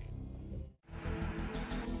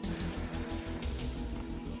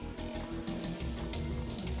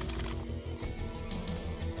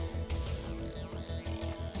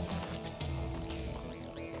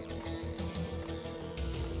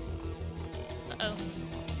 Uh-oh.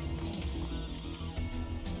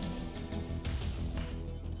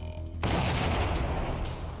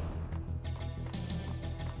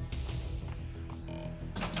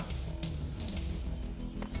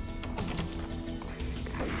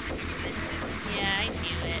 Yeah, I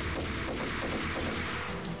knew it.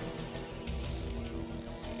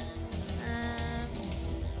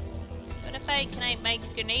 What if my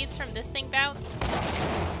grenades from this thing bounce?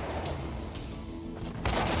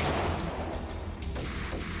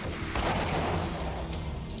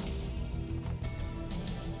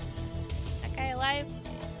 That guy alive?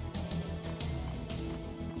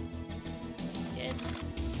 Good.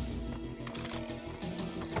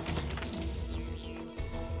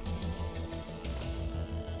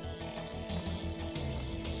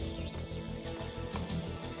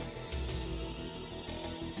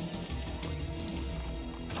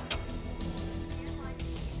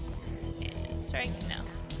 Striking now.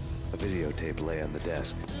 A videotape lay on the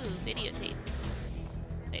desk. Ooh, videotape.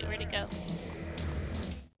 Wait, where'd it go?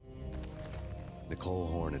 Nicole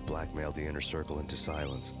Horn had blackmailed the inner circle into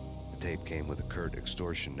silence. The tape came with a curt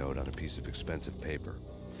extortion note on a piece of expensive paper.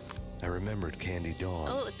 I remembered Candy Dawn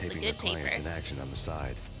Oh, it's the taping her good clients paper. in action on the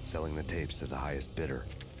side, selling the tapes to the highest bidder.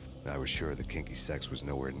 I was sure that kinky sex was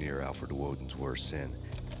nowhere near Alfred Woden's worst sin.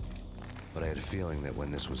 But I had a feeling that when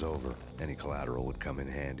this was over, any collateral would come in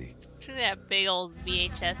handy. That big old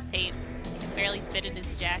VHS tape barely fit in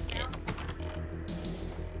his jacket.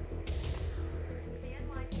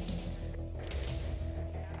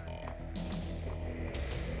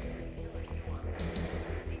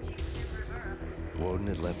 Woden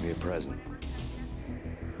had left me a present.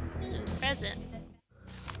 Ooh, present.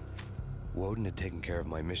 Woden had taken care of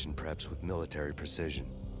my mission preps with military precision.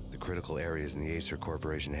 The critical areas in the Acer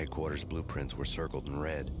Corporation headquarters blueprints were circled in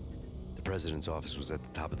red. The president's office was at the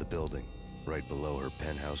top of the building, right below her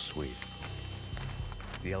penthouse suite.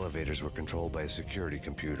 The elevators were controlled by a security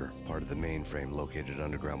computer, part of the mainframe located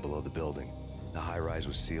underground below the building. The high-rise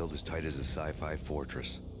was sealed as tight as a sci-fi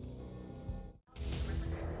fortress. Can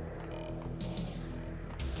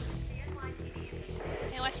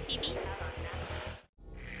I watch TV?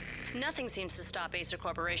 Nothing seems to stop Acer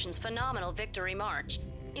Corporation's phenomenal victory march.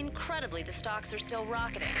 Incredibly, the stocks are still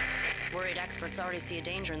rocketing. Worried experts already see a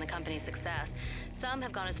danger in the company's success. Some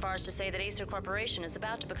have gone as far as to say that Acer Corporation is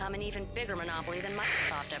about to become an even bigger monopoly than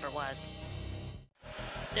Microsoft ever was.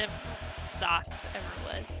 The soft ever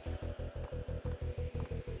was.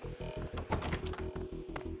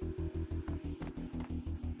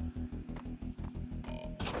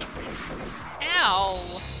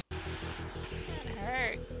 Ow! That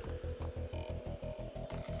hurt.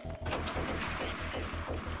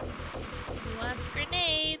 Who wants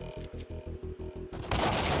grenades?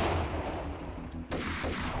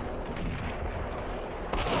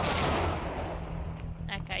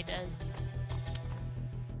 That guy does.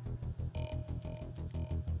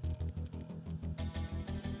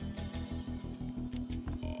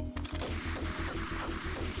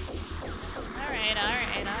 Alright.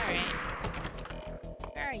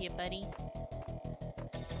 Where are you, buddy?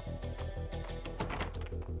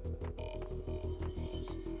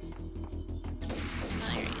 Oh,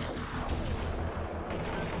 there he is.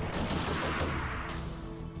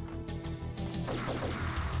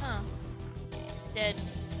 Huh. Dead.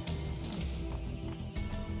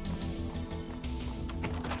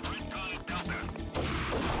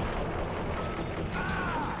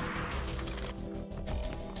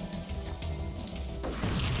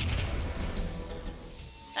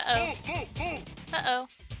 Uh-oh. Uh-oh.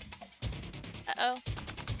 Uh-oh.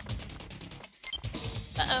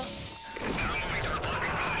 Uh-oh.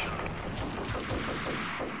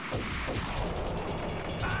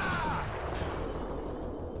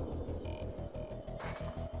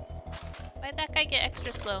 Why'd that guy get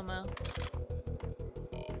extra slow-mo?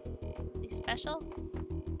 Is he special?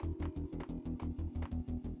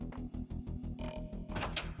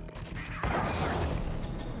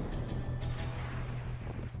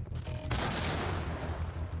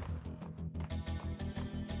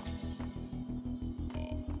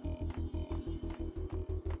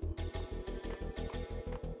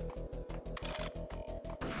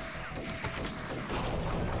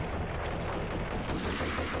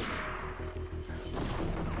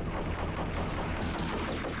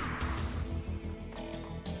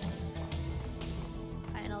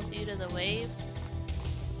 Due to the wave.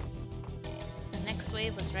 The next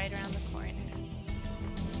wave was right around the corner.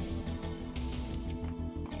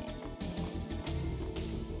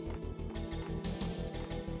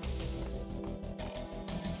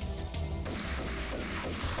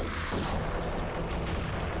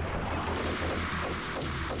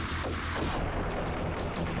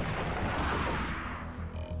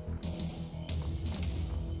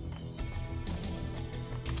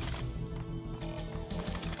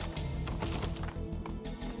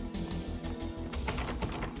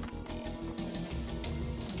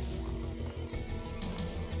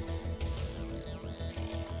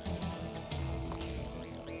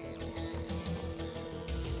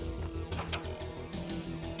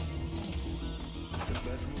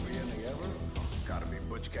 Best movie ending ever? Gotta be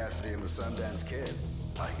Butch Cassidy and the Sundance Kid.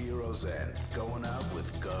 A hero's end, going out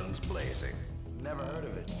with guns blazing. Never heard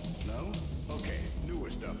of it. No? Okay, newer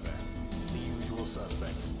stuff then. The Usual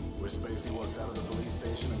Suspects, where Spacey walks out of the police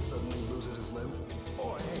station and suddenly loses his limb.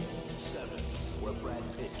 Or hey, Seven, where Brad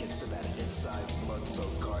Pitt gets to that hit-sized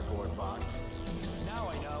blood-soaked cardboard box. Now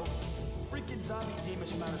I know. Freaking zombie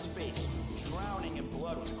demons from outer space. Drowning in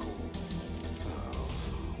blood was cool. Oh,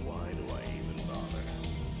 why do I even bother?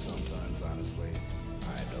 Sometimes, honestly,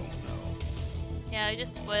 I don't know. Yeah, I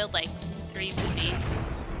just spoiled like 3 movies.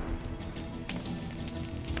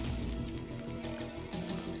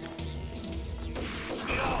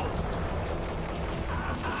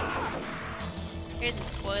 Here's a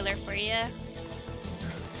spoiler for you.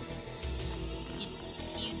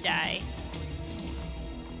 You die.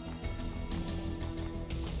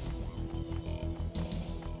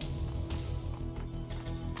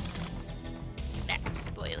 Max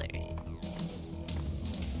spoilers.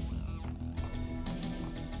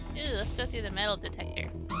 Ooh, let's go through the metal detector.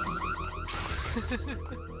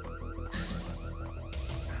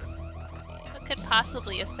 What could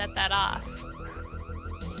possibly have set that off?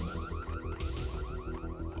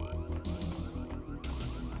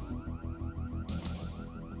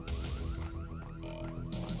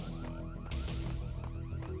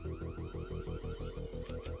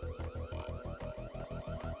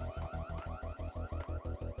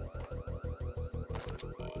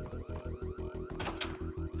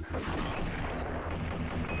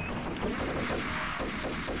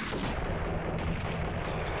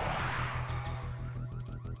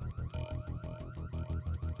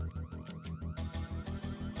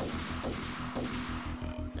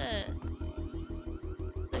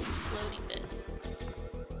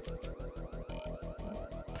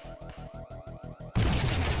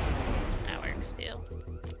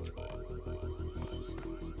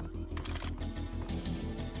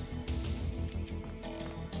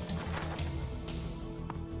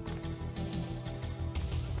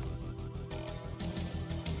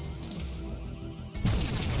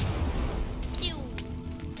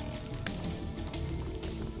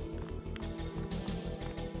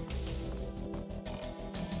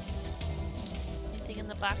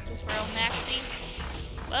 Boxes for old Maxie.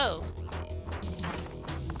 Whoa.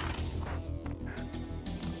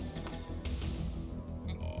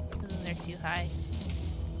 Ooh, they're too high.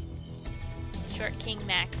 Short King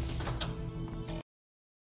Max.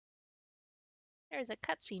 There's a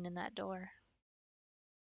cutscene in that door.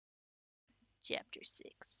 Chapter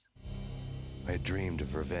 6. I had dreamed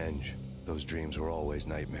of revenge. Those dreams were always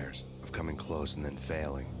nightmares, of coming close and then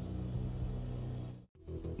failing.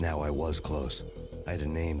 Now I was close. I had a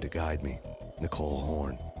name to guide me, Nicole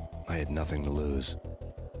Horn. I had nothing to lose.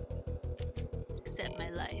 Except my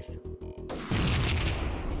life.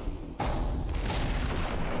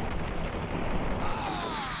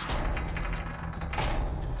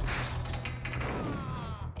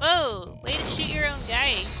 Whoa! Way to shoot your own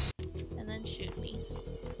guy. And then shoot me.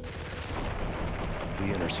 The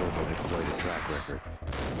Inner Circle had quite a track record.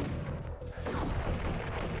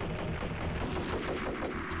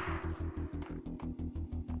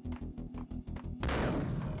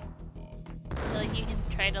 I feel like you can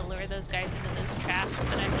try to lure those guys into those traps,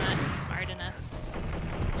 but I'm not smart enough.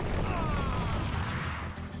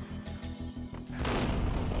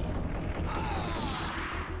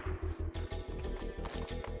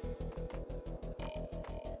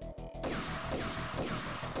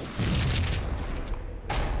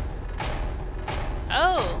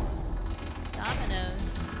 Oh!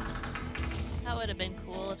 Dominoes. That would have been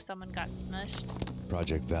cool if someone got smushed.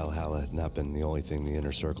 Project Valhalla had not been the only thing the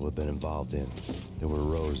Inner Circle had been involved in. There were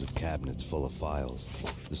rows of cabinets full of files.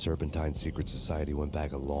 The Serpentine Secret Society went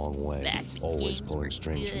back a long way, always pulling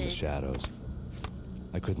strings from the shadows.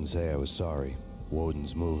 I couldn't say I was sorry.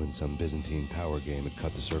 Woden's move in some Byzantine power game had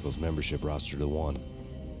cut the Circle's membership roster to 1.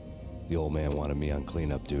 The old man wanted me on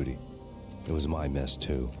cleanup duty. It was my mess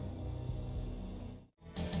too.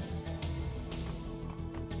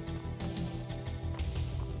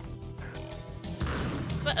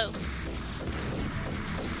 Uh-oh.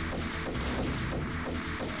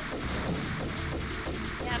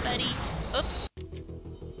 Yeah, buddy. Oops.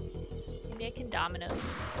 Maybe I can domino.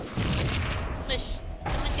 Smush.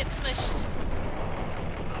 Someone get smushed.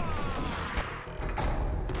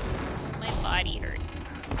 My body hurts.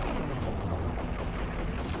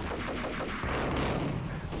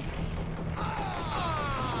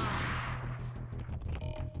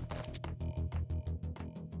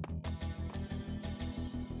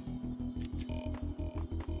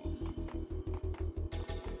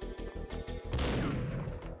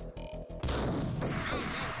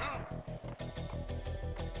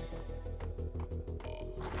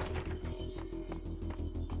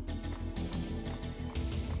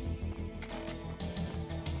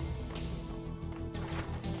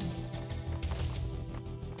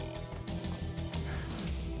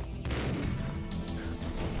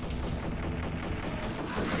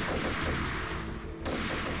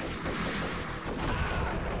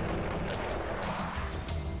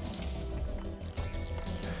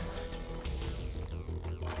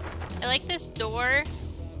 I like this door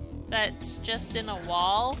that's just in a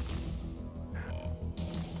wall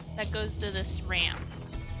that goes to this ramp.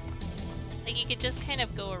 Like you could just kind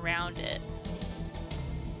of go around it.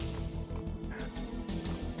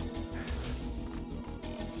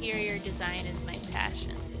 Interior design is my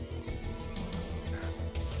passion.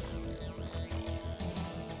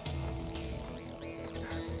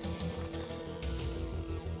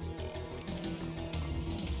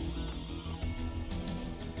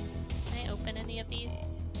 Of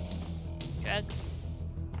these drugs.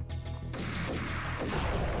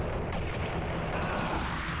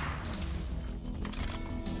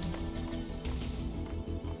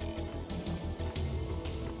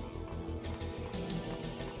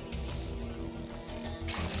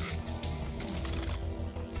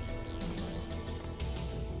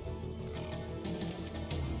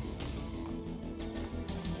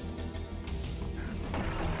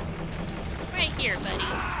 Right here, buddy.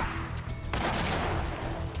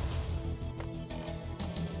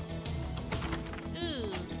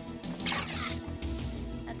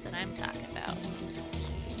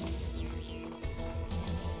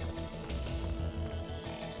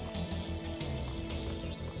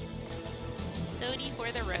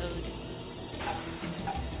 For the road.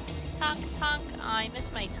 Tonk, tonk. Oh, I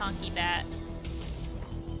miss my tonky bat.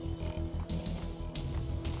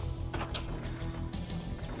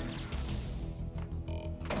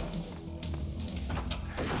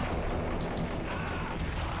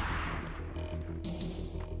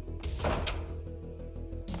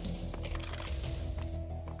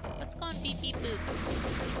 beep beep boop.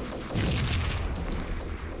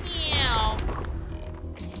 Meow.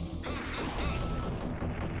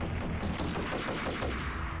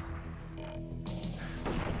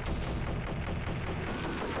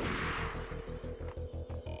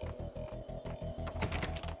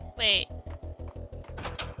 Wait.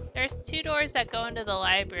 There's 2 doors that go into the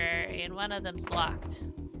library, and one of them's locked,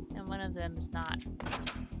 and one of them is not.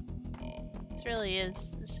 This really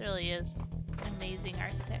is amazing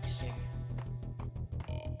architecture.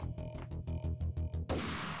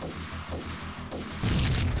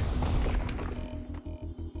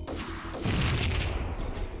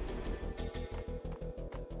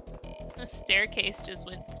 The staircase just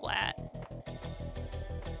went flat.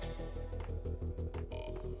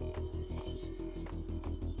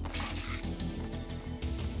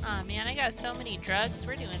 Aw, man, I got so many drugs.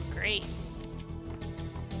 We're doing great.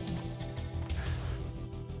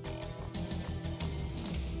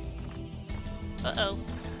 Uh-oh.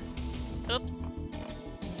 Oops.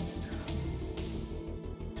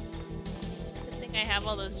 Good thing I have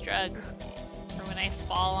all those drugs for when I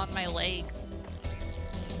fall on my legs.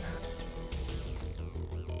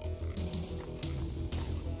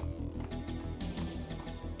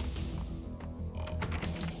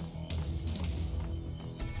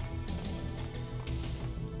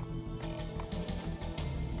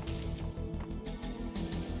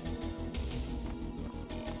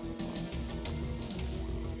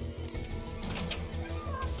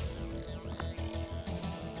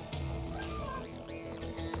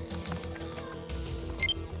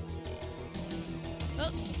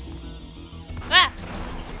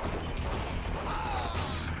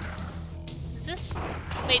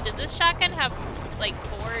 Wait, does this shotgun have like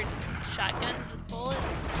 4 shotgun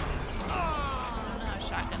bullets? I don't know how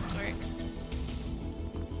shotguns work.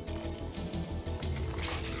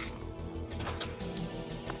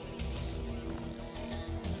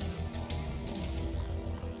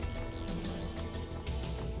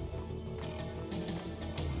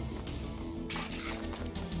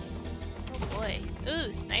 Oh boy.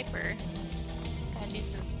 Ooh, sniper. Gotta do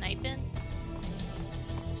some sniping.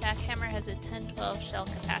 Jackhammer has a 10-12 shell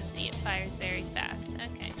capacity. It fires very fast.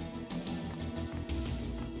 Okay.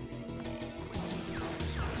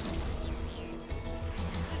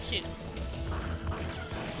 Shoot.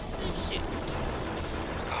 Shoot.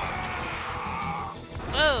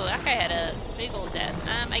 Whoa, that guy had a big old death.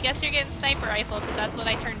 I guess you're getting sniper rifle because that's what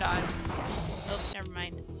I turned on. Oh, never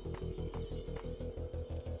mind.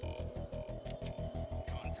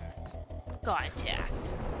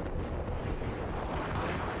 Contact.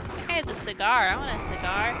 That guy has a cigar. I want a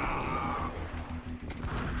cigar.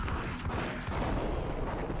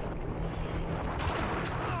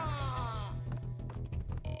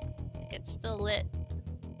 It's still lit.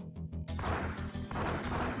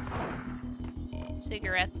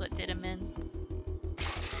 Cigarette's what did him in.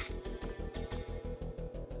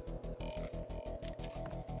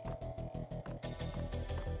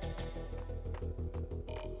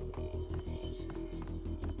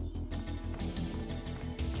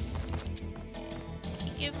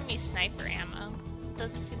 Keep giving me sniper ammo. This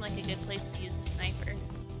doesn't seem like a good place to use a sniper.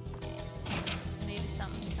 Maybe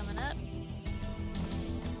something's coming up.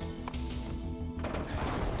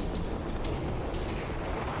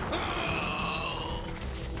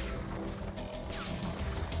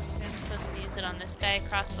 I'm supposed to use it on this guy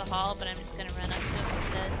across the hall, but I'm just gonna run up to him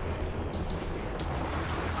instead.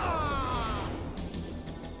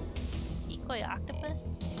 Decoy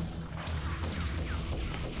octopus?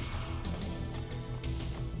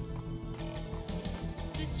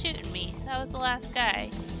 Who's shooting me? That was the last guy.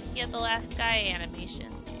 He had the last guy animation.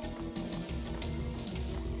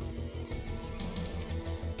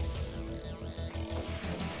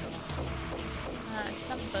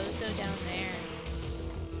 Some bozo down there.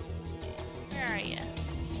 Where are you?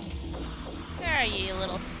 Where are you, you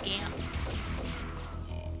little scamp?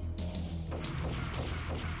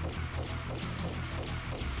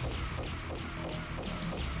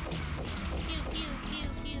 Pew, pew, pew,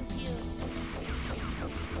 pew, pew.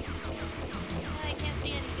 I can't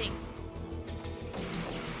see anything.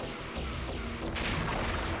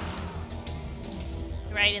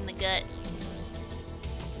 Right in the gut.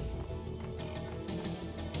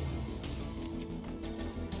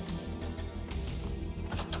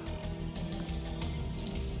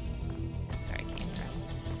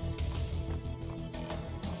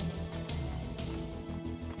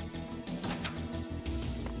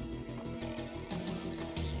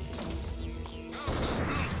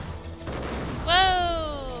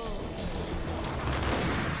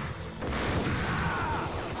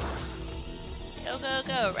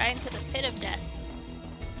 Go, right into the pit of death.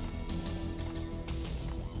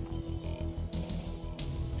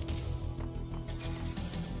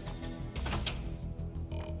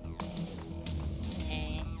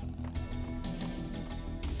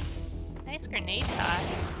 Nice grenade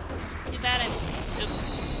toss. Too bad I'm...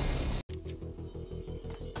 Oops.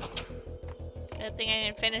 Good thing I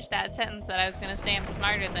didn't finish that sentence that I was gonna say I'm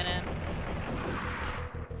smarter than him.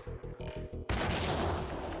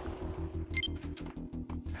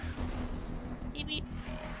 Beep beep.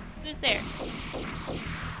 Who's there?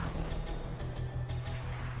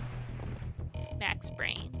 Max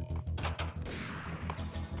Payne.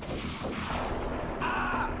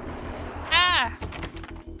 Ah!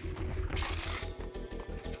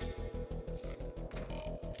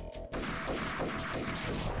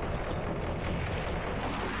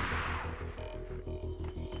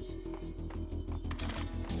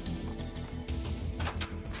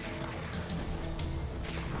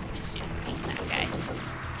 Shoot, beat that guy.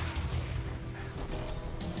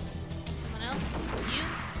 Someone else? You?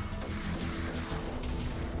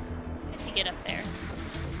 How'd you get up there?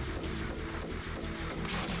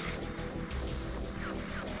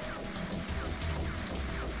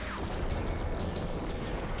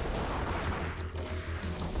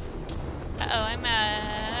 Uh-oh, I'm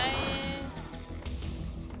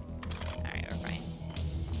Alright, we're fine.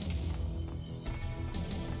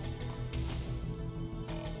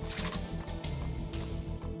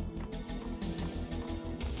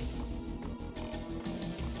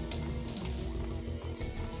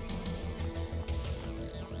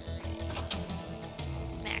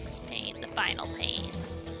 Max Payne, the final pain.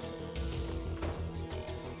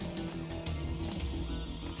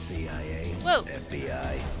 CIA, Whoa.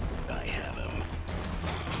 FBI, I have him.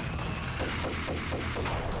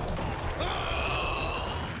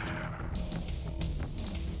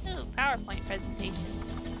 Ooh, PowerPoint presentation.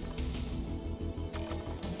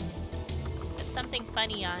 Put something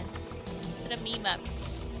funny on. Put a meme up.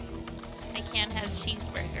 My can has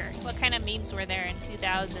cheeseburger. What kind of memes were there in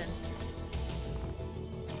 2000?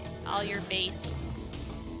 All your base.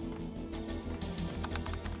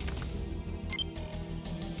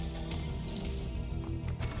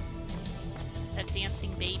 That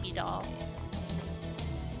dancing baby doll.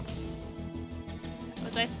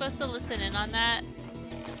 Was I supposed to listen in on that?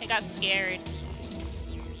 I got scared.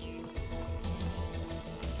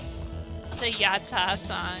 The Yata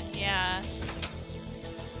song, yeah.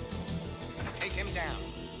 Take him down.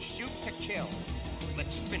 Shoot to kill.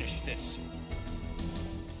 Let's finish this.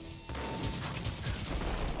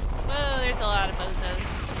 Whoa, there's a lot of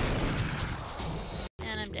bozos.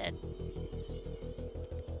 And I'm dead.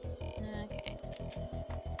 Okay.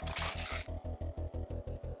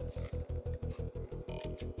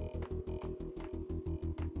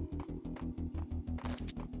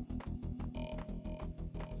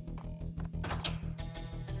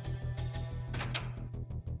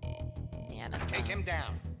 Take him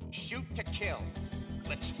down. Shoot to kill.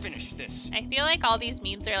 Let's finish this. I feel like all these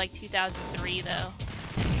memes are like 2003 though.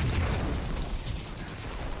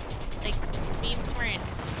 Like, memes weren't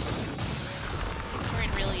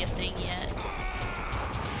really a thing yet.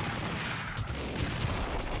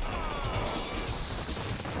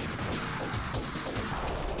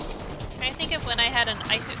 I think of when I had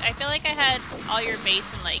I feel like I had All Your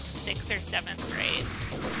Base in like 6th or 7th grade.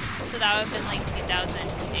 So that would have been like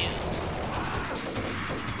 2002.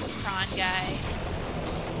 Prawn guy.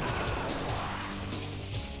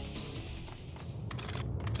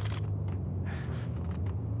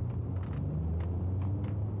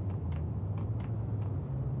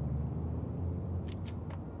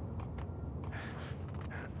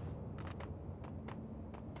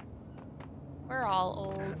 We're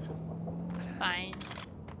all old. It's fine.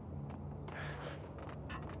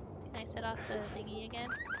 Can I set off the thingy again?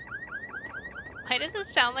 Why does it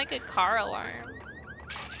sound like a car alarm?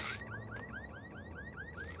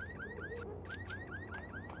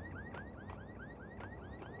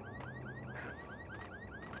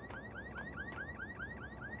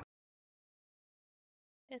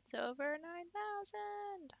 It's over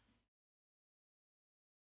 9,000.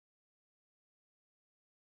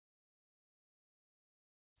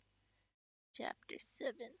 Chapter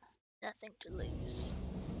 7. Nothing to lose.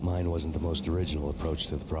 Mine wasn't the most original approach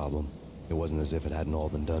to the problem. It wasn't as if it hadn't all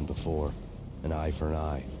been done before. An eye for an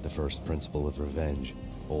eye, the first principle of revenge.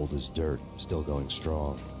 Old as dirt, still going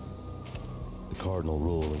strong. The cardinal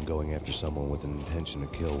rule in going after someone with an intention to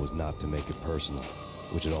kill was not to make it personal,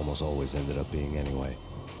 which it almost always ended up being anyway.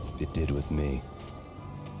 It did with me.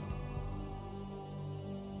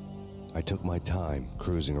 I took my time,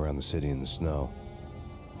 cruising around the city in the snow.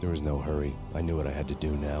 There was no hurry. I knew what I had to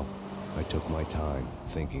do now. I took my time,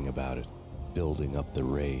 thinking about it, building up the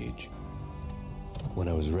rage. When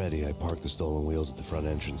I was ready, I parked the stolen wheels at the front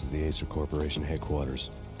entrance of the Acer Corporation headquarters.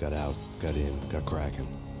 Got out, got in, got cracking.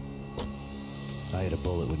 I had a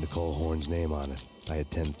bullet with Nicole Horn's name on it. I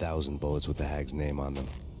had 10,000 bullets with the hag's name on them.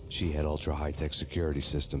 She had ultra-high-tech security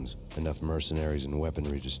systems, enough mercenaries and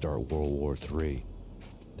weaponry to start World War III.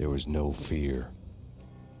 There was no fear.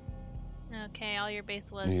 Okay, all your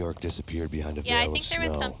base was... New York disappeared behind a veil Yeah, of I think there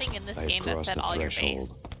was snow. something in this I had game that crossed said the all your threshold.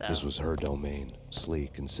 base, so... This was her domain,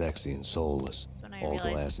 sleek and sexy and soulless. When I All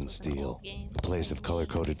realized glass this and was an steel. old game. A place of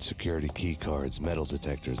color-coded security key cards, metal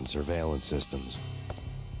detectors, and surveillance systems.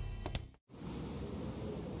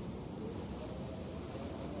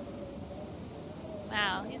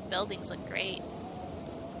 Wow, these buildings look great.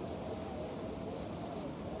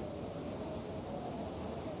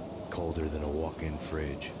 Colder than a walk-in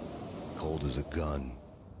fridge. Cold as a gun.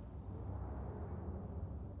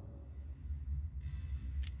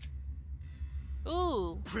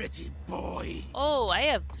 Ooh. Pretty boy. Oh, I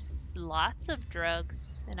have lots of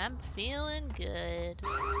drugs, and I'm feeling good.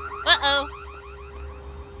 Uh-oh.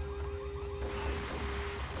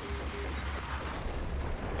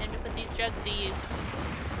 Time to put these drugs to use.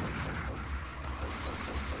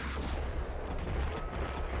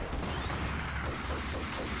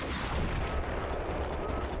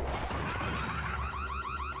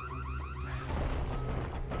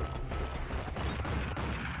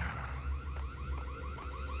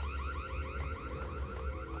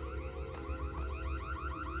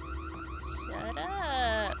 Shut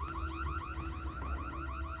up.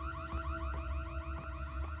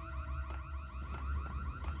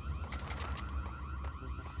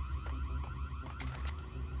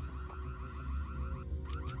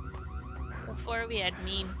 Before we had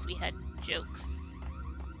memes, we had jokes.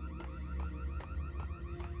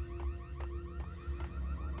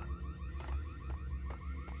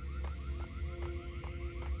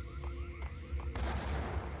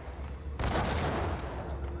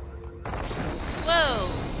 Whoa!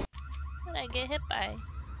 What did I get hit by?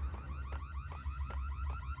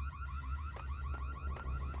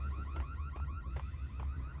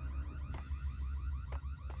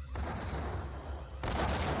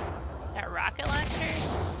 That rocket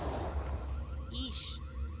launchers? Yeesh.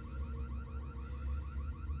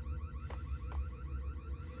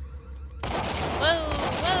 Whoa,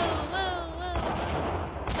 whoa, whoa, whoa.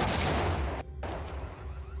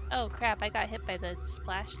 Oh crap, I got hit by the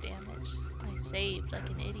splash damage. I saved like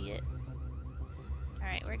an idiot.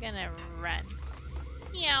 Alright, we're gonna run.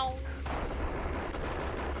 Meow.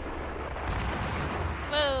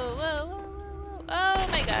 Whoa, whoa, whoa, whoa, whoa. Oh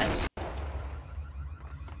my god.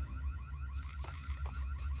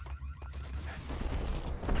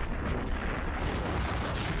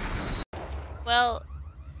 Well,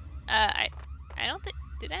 I don't think...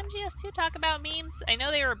 Did MGS2 talk about memes? I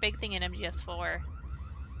know they were a big thing in MGS4.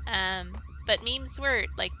 But memes were,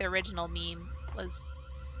 like, the original meme was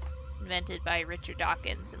invented by Richard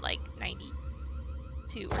Dawkins in, like,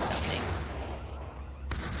 92 or something.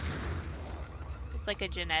 It's like a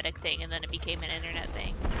genetic thing, and then it became an internet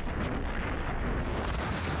thing.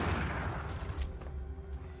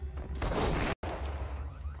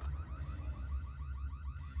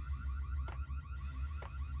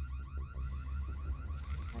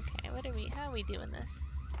 Okay, what are we... How are we doing this?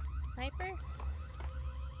 Sniper?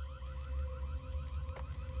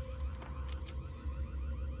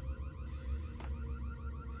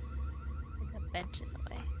 There's a bench in the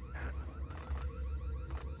way.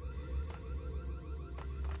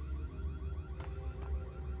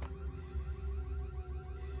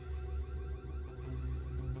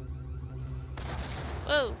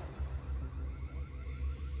 Whoa!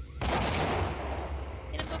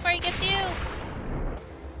 Get him before he gets to you!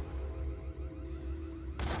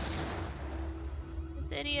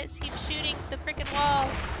 This idiot keeps shooting the frickin' wall.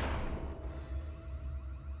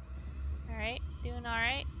 Alright, doing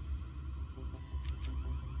alright.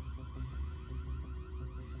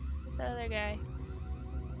 Where's that other guy?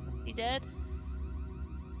 He dead?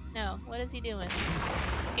 No, what is he doing?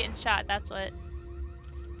 He's getting shot, that's what.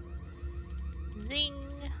 Zing!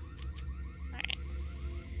 Alright.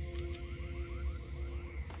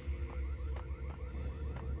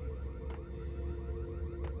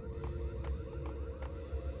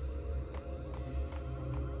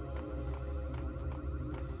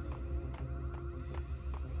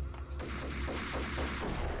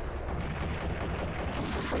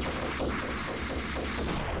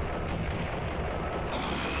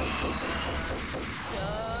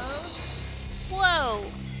 Whoa!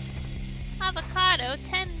 Avocado,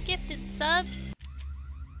 10 gifted subs?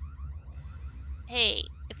 Hey,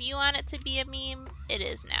 if you want it to be a meme, it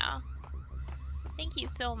is now. Thank you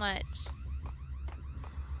so much.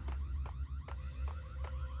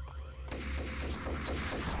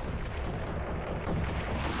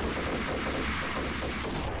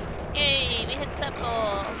 sub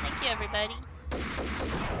goal. Thank you, everybody.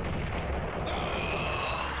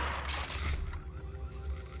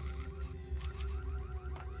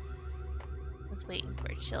 Was waiting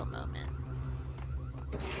for a chill moment.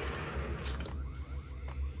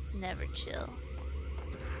 It's never chill.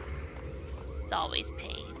 It's always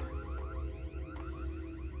pain.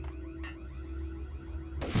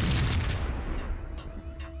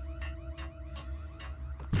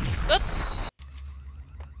 Whoops!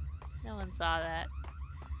 No one saw that.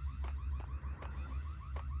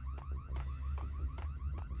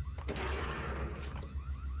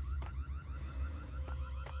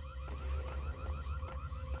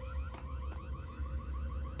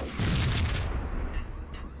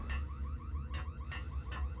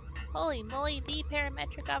 Holy moly, the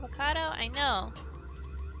parametric avocado? I know.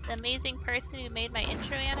 The amazing person who made my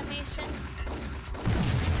intro animation?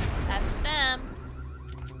 That's them.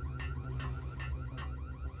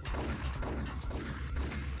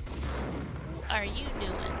 Who are you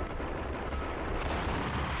doing?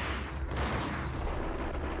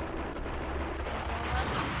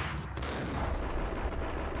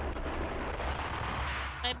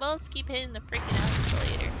 My bullets keep hitting the freaking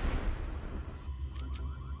escalator.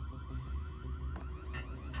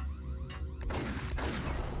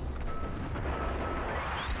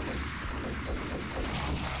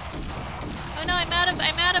 Oh no, I'm out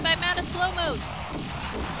of slow-mos!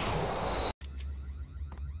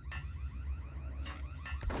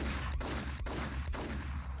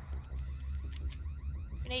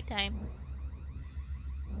 Grenade time.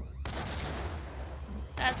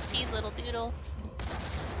 Godspeed, little doodle.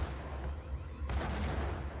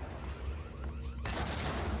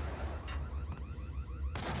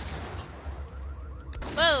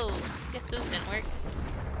 Whoa! Guess those didn't work.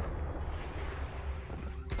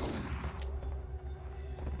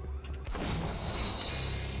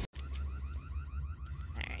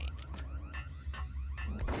 Alright.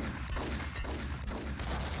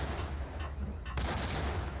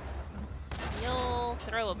 You'll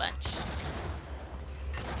throw a bunch.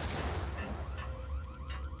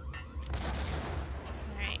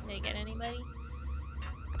 Alright, did I get anybody?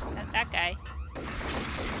 Got that guy.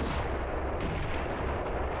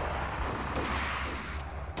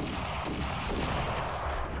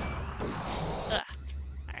 Ugh.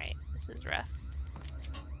 Alright, this is rough.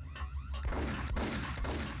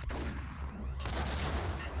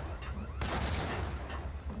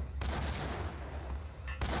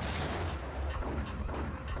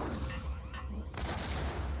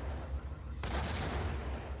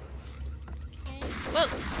 Okay. Whoa!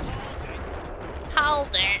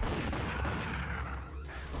 Hold it!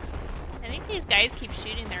 I think these guys keep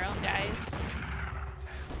shooting their own guys.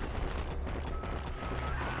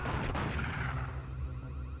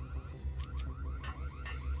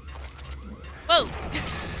 Whoa! You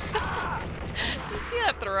see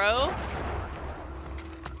that throw?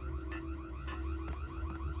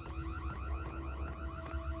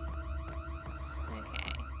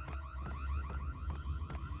 Okay.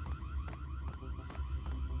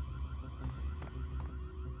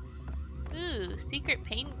 Ooh, secret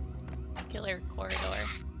painkiller corridor.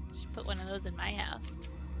 Should put one of those in my house.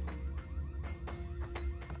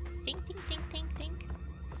 Tink, tink, tink, tink, tink.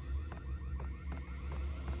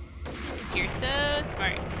 You're so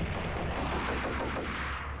smart.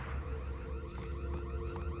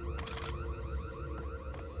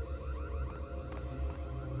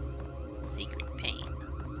 Secret pain.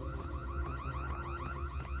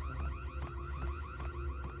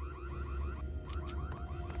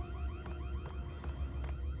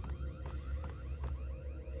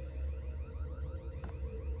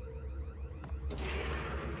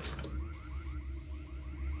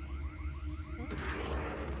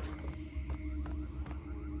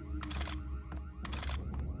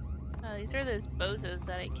 Oh, these are those bozos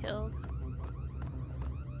that I killed.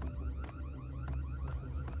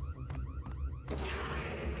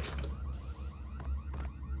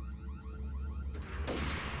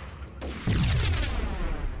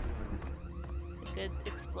 It's a good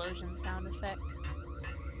explosion sound effect.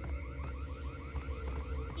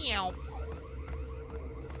 Meow.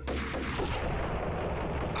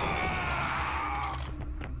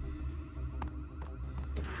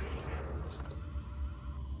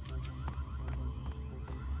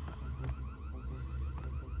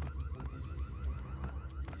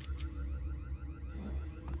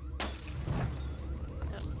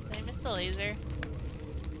 A laser.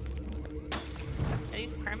 Are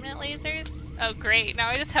these permanent lasers? Oh great, now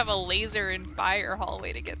I just have a laser and fire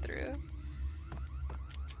hallway to get through.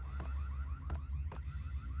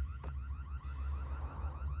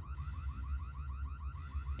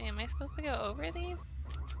 Wait, am I supposed to go over these?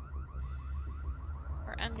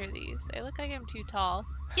 Or under these? I look like I'm too tall.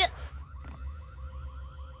 Yeah.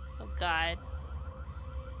 Oh god.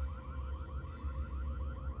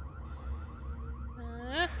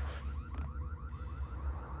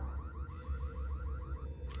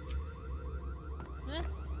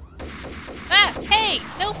 Ah! Hey!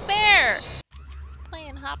 No fair! It's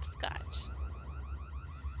playing hopscotch.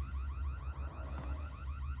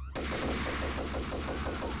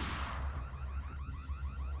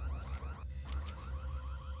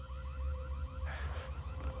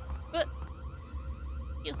 What?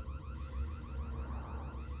 You.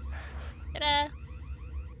 Ta-da!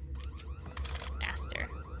 Master.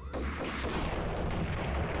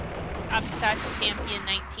 Hopscotch Champion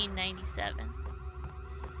 1997.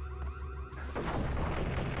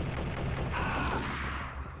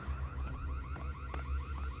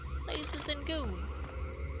 Places and goons.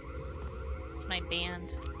 It's my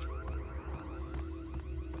band.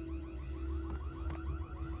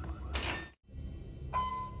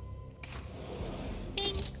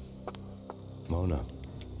 Bing. Mona,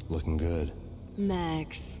 looking good.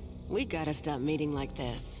 Max, we gotta stop meeting like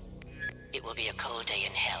this. It will be a cold day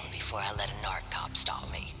in hell before I let a narc cop stop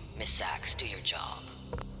me. Miss Sachs, do your job.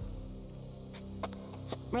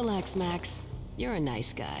 Relax, Max. You're a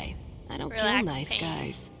nice guy. I don't Relax, kill nice Payne.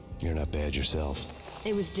 guys. You're not bad yourself.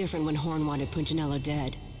 It was different when Horn wanted Punchinello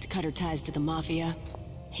dead. To cut her ties to the Mafia.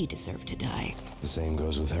 He deserved to die. The same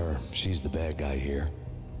goes with her. She's the bad guy here.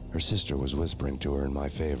 Her sister was whispering to her in my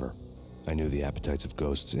favor. I knew the appetites of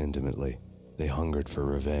ghosts intimately. They hungered for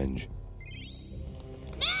revenge.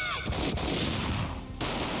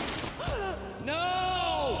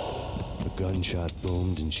 No! A gunshot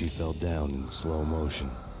boomed and she fell down in slow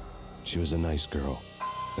motion. She was a nice girl,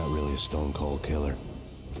 not really a stone-cold killer.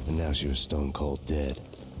 And now she was stone-cold dead.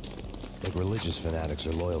 Like religious fanatics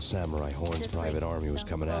or loyal samurai, Horn's Just private like army was Stone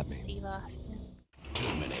coming at Cold me. Steve Austin.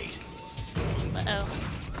 Terminate. Uh-oh.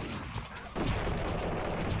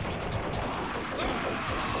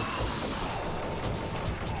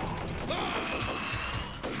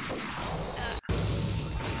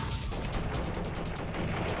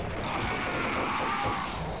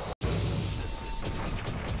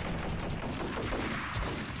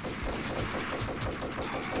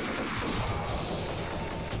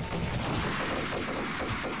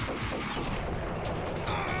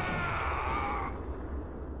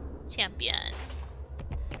 Champion.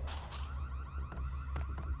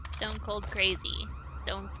 Stone Cold Crazy.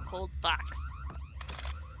 Stone Cold Fox.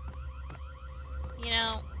 You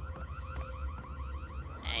know,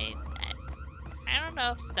 I don't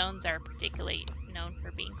know if stones are particularly known for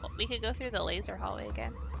being cold. We could go through the laser hallway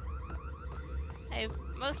again.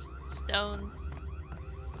 Most stones,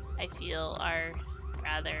 I feel, are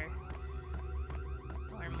rather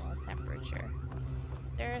normal temperature.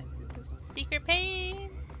 There's a secret pane.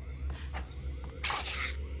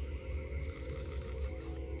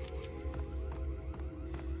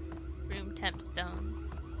 Room temp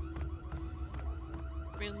stones.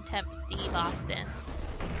 Room temp Steve Austin.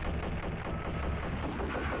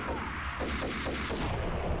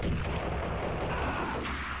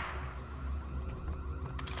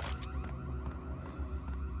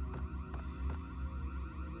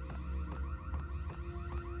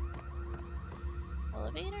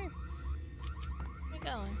 Elevator? Where are we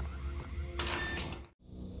going?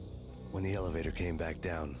 When the elevator came back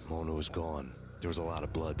down, Mona was gone. There was a lot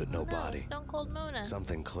of blood, but no body. Stone Cold Mona.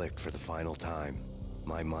 Something clicked for the final time.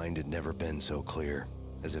 My mind had never been so clear,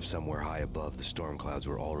 as if somewhere high above the storm clouds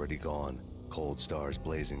were already gone, cold stars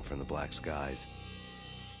blazing from the black skies.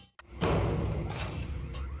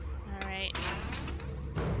 Alright.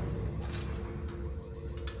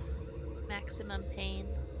 Maximum pain.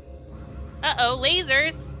 Uh-oh,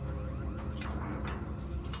 lasers!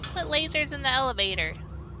 Put lasers in the elevator.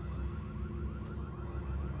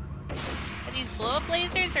 Are these blow-up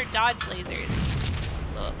lasers or dodge lasers?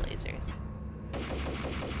 Blow-up lasers.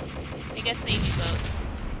 I guess maybe both.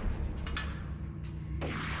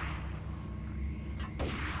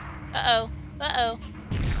 Uh-oh. Uh-oh.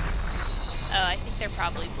 Oh, I think they're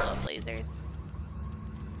probably blow-up lasers.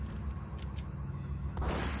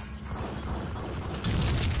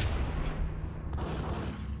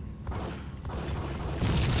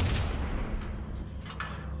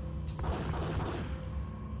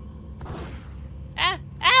 Ah!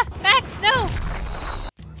 Ah! Max, no!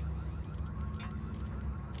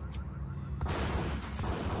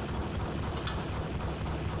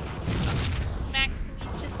 Max, can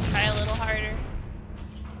you just try a little harder?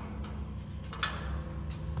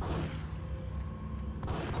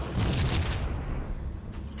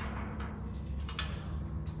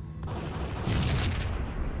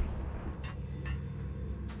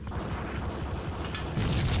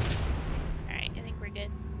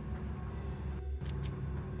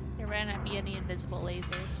 be any invisible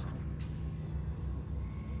lasers.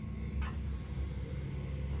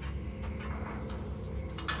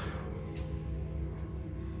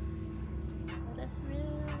 What a thrill.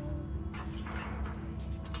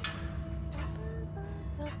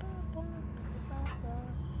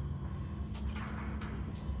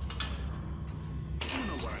 You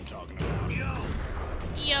know what I'm talking about.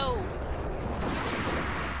 Yo!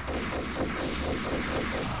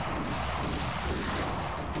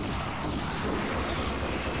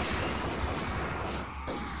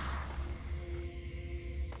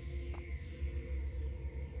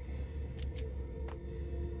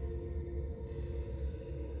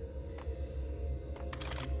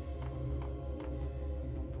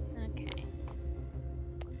 Okay.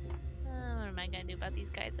 What am I gonna do about these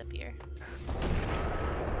guys up here?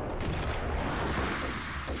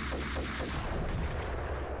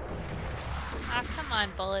 Ah, come on,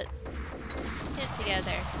 bullets. Hit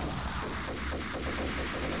together.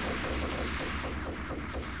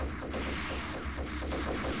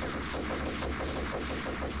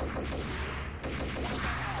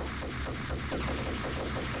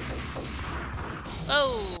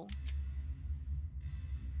 Oh!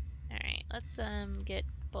 Alright, let's get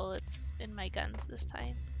bullets in my guns this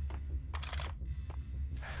time.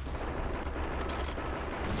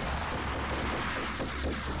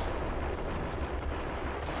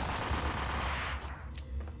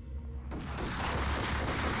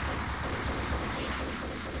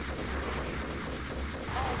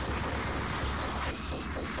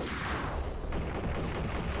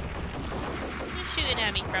 He's shooting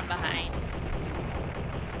at me from behind.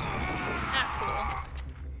 Not cool.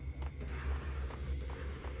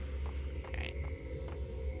 Alright.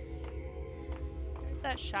 There's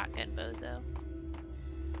that shotgun bozo.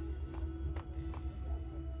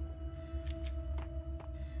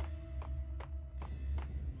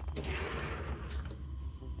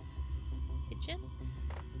 Kitchen?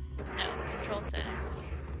 No, control center.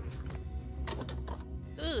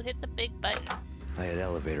 Ooh, hit the big button. I had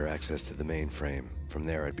elevator access to the mainframe. From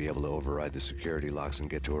there, I'd be able to override the security locks and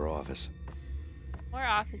get to her office. More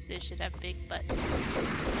offices should have big buttons.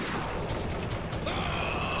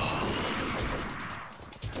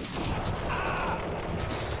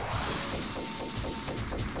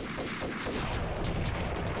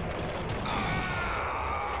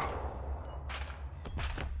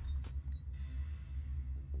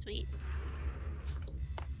 Sweet.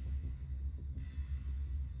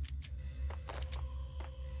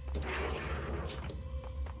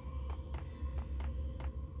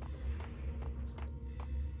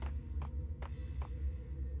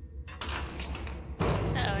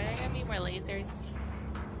 Lasers.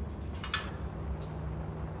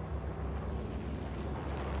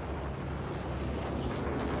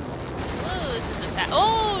 Whoa, this is a fat.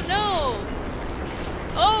 Oh no!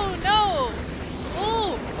 Oh no!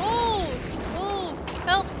 Oh! Oh! Oh!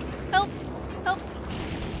 Help! Help! Help!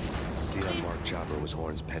 The unmarked chopper was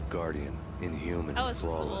Horn's pet guardian, inhuman and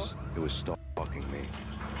flawless. Cool. It was stalking me.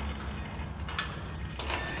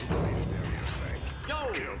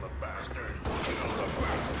 Go! Kill the bastard! Kill the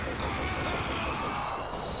bastard!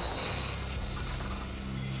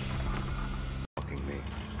 Stalking me.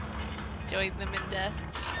 Join them in death. I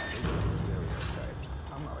hate being stereotyped.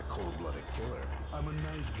 I'm not a cold-blooded killer. I'm a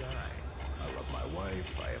nice guy. I love my wife.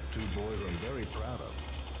 I have 2 boys I'm very proud of.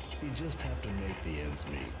 You just have to make the ends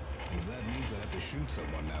meet. And if that means I have to shoot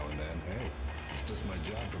someone now and then, hey, it's just my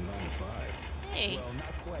job from 9 to 5. Hey. Well,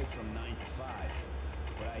 not quite from 9 to 5,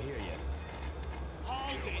 but I hear you.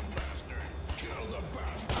 Kill the bastard! Kill the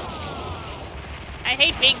bastard! I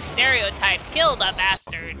hate being stereotyped. Kill the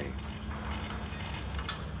bastard.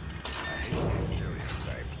 I hate being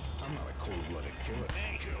stereotyped. I'm not a cold-blooded killer.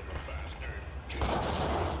 Kill the bastard! Kill the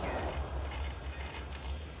bastard!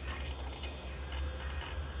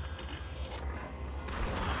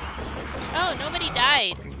 Oh, nobody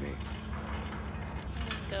died.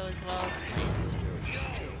 Go as well as planned.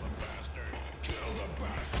 Kill the bastard! Kill the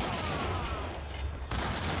bastard!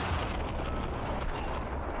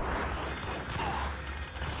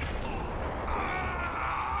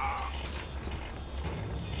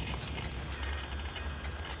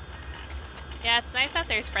 Yeah, it's nice that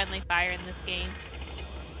there's friendly fire in this game.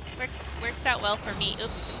 Works out well for me.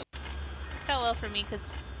 Oops. Works out well for me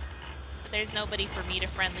because there's nobody for me to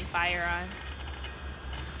friendly fire on.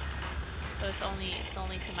 So it's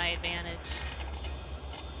only to my advantage.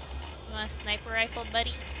 You want a sniper rifle,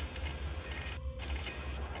 buddy?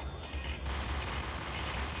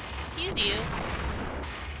 Excuse you.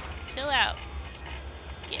 Chill out.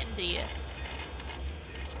 Getting to you.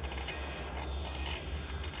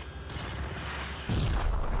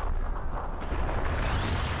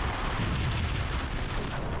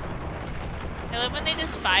 I love when they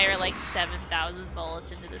just fire like 7,000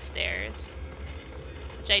 bullets into the stairs.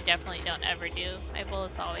 Which I definitely don't ever do. My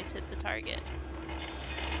bullets always hit the target.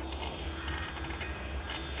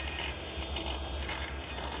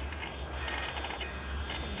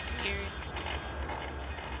 Seems weird.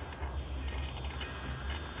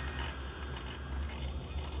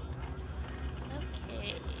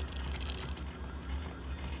 Okay.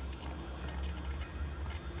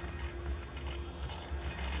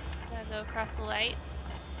 Gotta go across the light.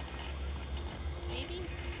 Maybe?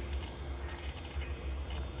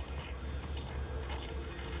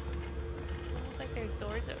 Doesn't look like there's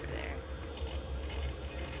doors over there.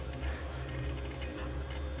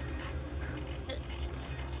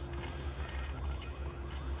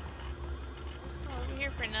 Just go over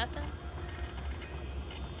here for nothing.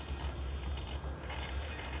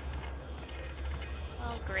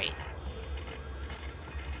 Oh, great.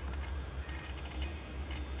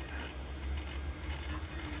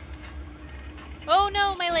 Oh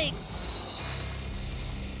no, my legs!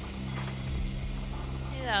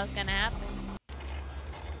 I knew that was gonna happen.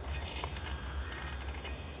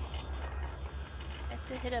 I have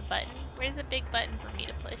to hit a button. Where's a big button for me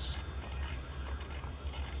to push?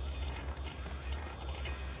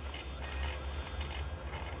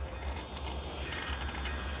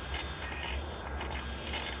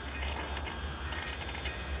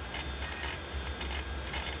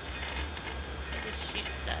 I just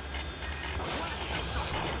shoot stuff.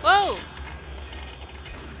 Whoa!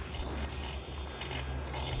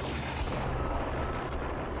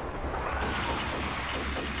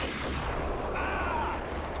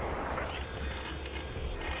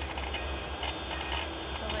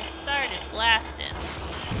 So I started blasting.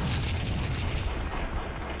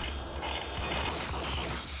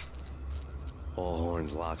 All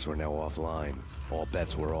Horn's locks were now offline. All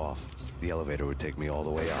bets were off. The elevator would take me all the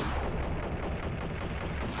way up.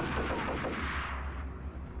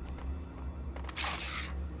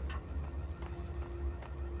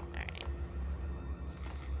 Alright.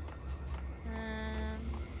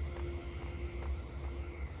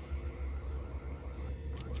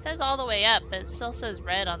 It says all the way up, but it still says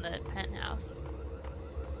red on the penthouse.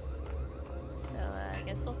 So I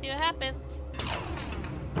guess we'll see what happens.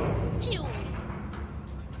 Chew.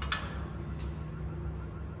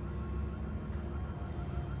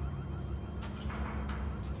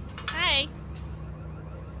 Hi.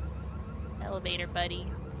 Elevator buddy.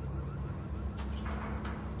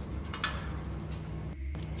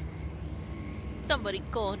 Somebody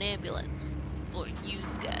call an ambulance for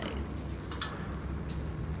yous guys.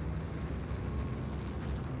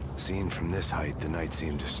 Seen from this height, the night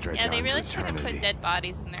seemed to stretch Yeah, on they to really should have eternity. put dead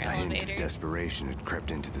bodies in their A hint of elevators. desperation had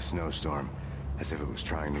crept into the snowstorm, as if it was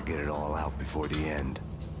trying to get it all out before the end.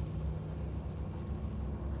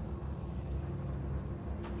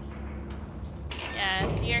 Yeah,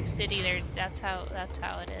 New York City, that's how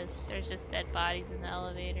it is. There's just dead bodies in the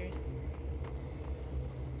elevators.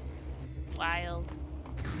 It's wild.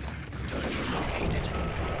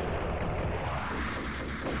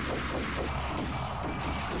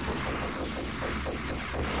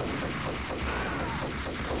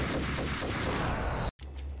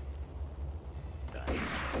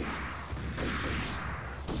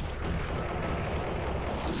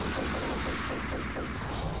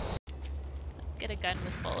 Let's get a gun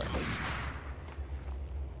with bullets.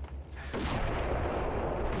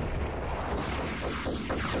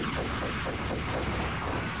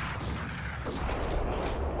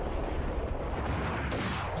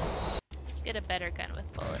 Let's get a better gun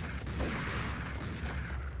with bullets.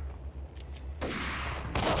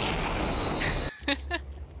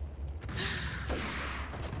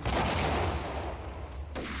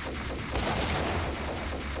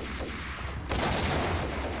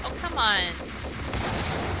 Oh, come on.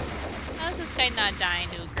 How is this guy not dying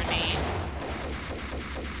to a grenade?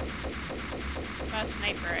 About a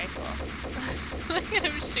sniper rifle. Look at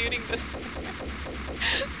him shooting the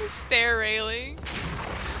stair railing.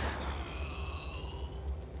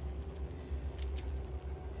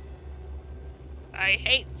 I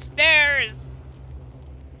hate stairs!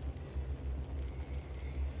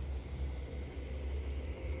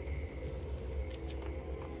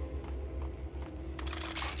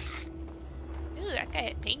 Ooh, that guy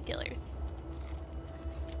had painkillers.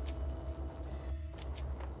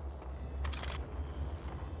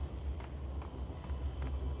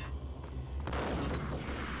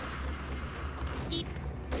 Eep.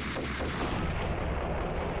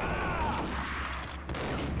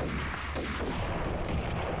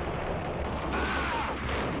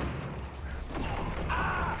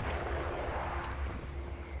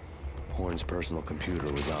 Horn's personal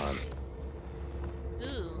computer was on.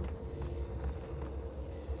 Ooh.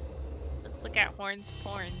 Let's look at Horn's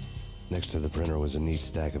porns. Next to the printer was a neat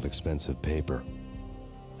stack of expensive paper.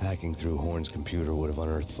 Hacking through Horn's computer would have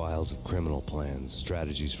unearthed files of criminal plans,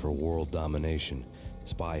 strategies for world domination,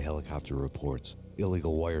 spy helicopter reports,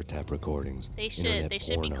 illegal wiretap recordings. They should be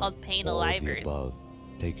porno, called pain all of the alivers. above.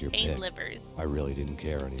 Take your Pain pick. livers. I really didn't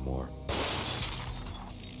care anymore.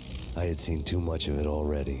 I had seen too much of it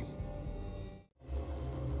already.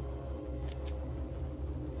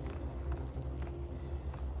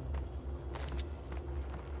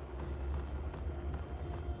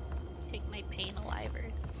 Take my pain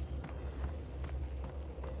alivers.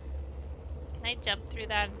 Can I jump through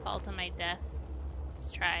that and fall to my death?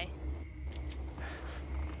 Let's try.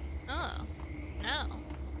 Oh, no.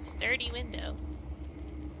 Sturdy window.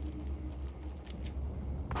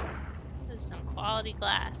 This is some quality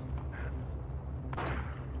glass.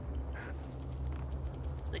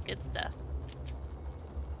 It's the good stuff.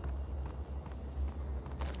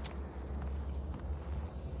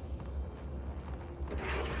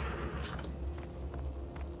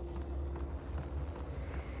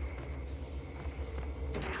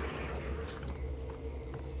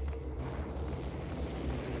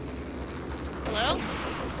 Hello?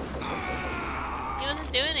 He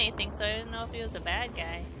wasn't doing anything, so I didn't know if he was a bad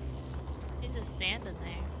guy. He's just standing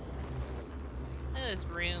there. Look at this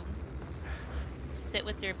room. Sit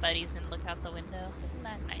with your buddies and look out the window. Isn't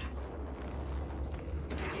that nice?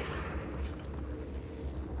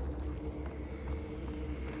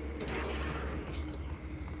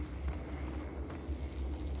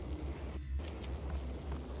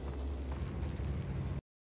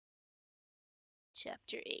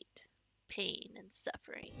 Chapter 8. Pain and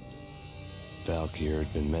Suffering. Valkyr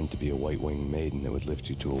had been meant to be a white-winged maiden that would lift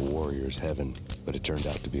you to a warrior's heaven, but it turned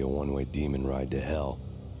out to be a one-way demon ride to hell.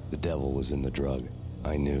 The devil was in the drug.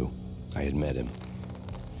 I knew. I had met him.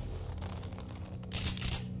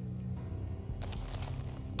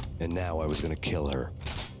 And now I was gonna kill her.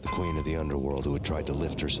 The queen of the underworld who had tried to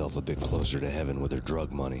lift herself a bit closer to heaven with her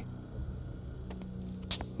drug money.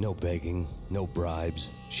 No begging, no bribes.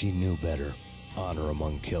 She knew better. Honor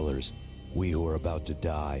among killers. We who were about to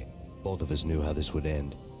die. Both of us knew how this would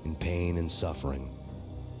end, in pain and suffering.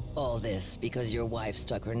 All this because your wife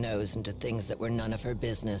stuck her nose into things that were none of her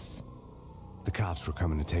business. The cops were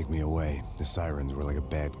coming to take me away. The sirens were like a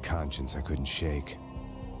bad conscience I couldn't shake.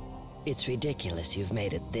 It's ridiculous you've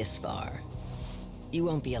made it this far. You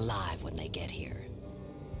won't be alive when they get here.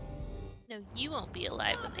 No, you won't be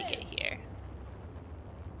alive when they get here.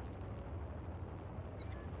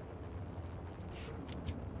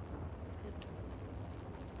 Oops.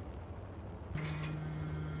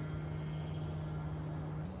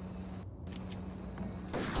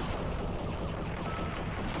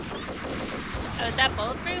 Oh, is that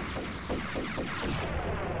bulletproof?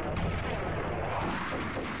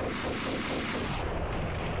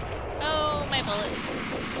 Oh, my bullets.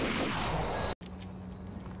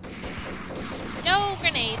 No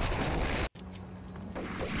grenade.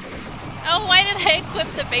 Oh, why did I equip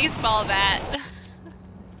the baseball bat?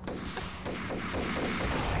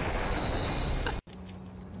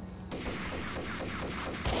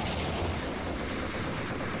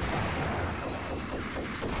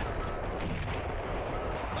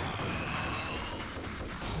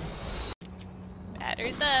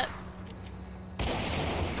 Batter's up.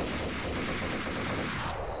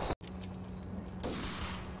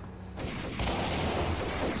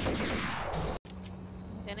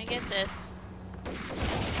 I'm gonna get this.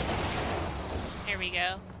 There we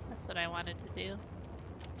go. That's what I wanted to do.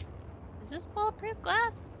 Is this bulletproof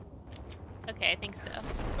glass? Okay, I think so.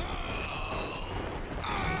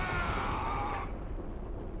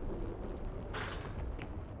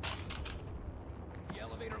 The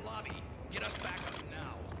elevator lobby. Get us back up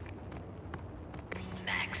now.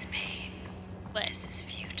 Max Payne. What? This is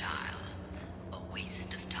futile. A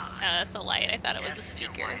waste of time. Oh, that's a light. I thought it was a Death of your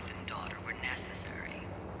speaker. wife and daughter were necessary.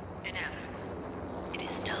 Inevitable. It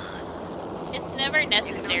is done. It's never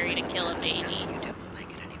necessary to kill a baby. You don't make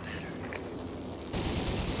it any better.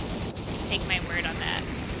 Take my word on that.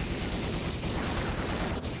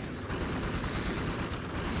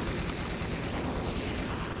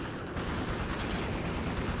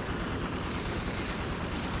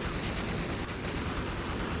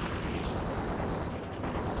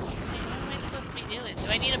 What am I supposed to be doing? Do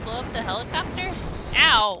I need to blow up the helicopter?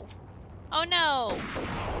 Ow! Oh no!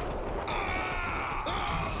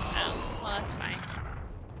 Oh, well that's fine.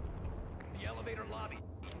 The elevator lobby.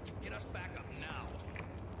 Get us back up now.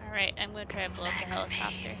 Alright, I'm gonna try to blow up the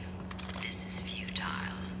helicopter. This is futile.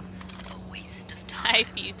 A waste of time. Hi,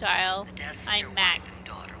 futile. The deaths of your I'm wife Max. and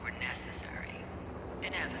daughter were necessary.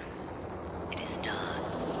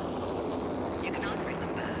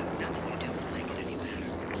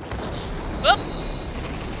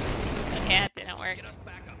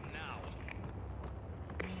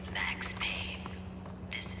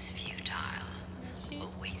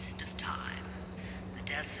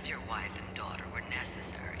 deaths of your wife and daughter were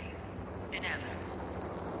necessary,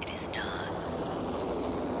 inevitable. It is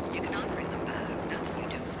done. You cannot bring them back. Nothing you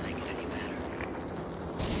do will make it any better.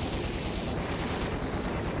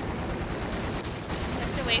 I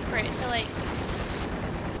have to wait for it to like.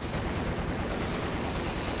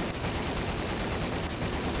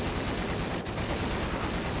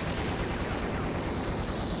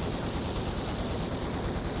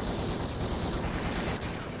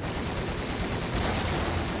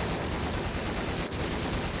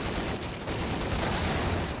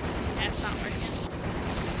 That's not working.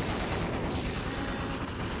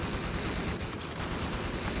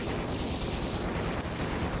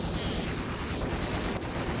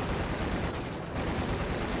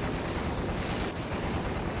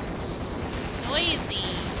 Noisy.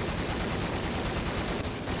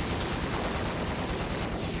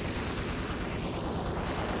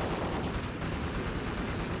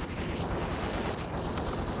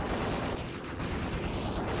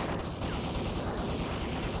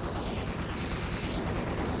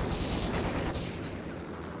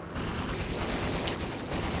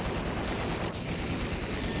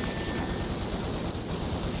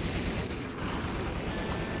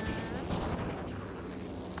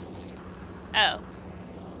 Oh.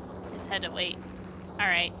 Just had to wait.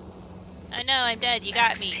 Alright. Oh no, I'm dead. You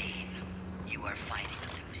got me. You are fighting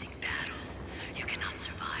a losing battle. You cannot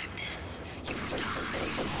survive this. You will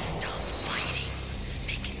die. Stop fighting.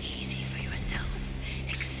 Make it easy for yourself.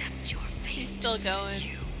 Accept your fate. She's still going.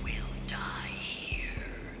 You will die here.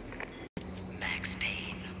 Max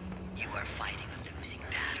Payne, you are fighting a losing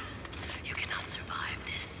battle. You cannot survive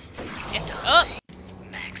this. You will Yes. die. Oh!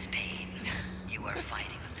 Max Payne, you are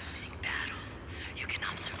fighting a losing battle. You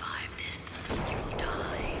cannot survive this. You will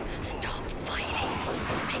die. Stop fighting.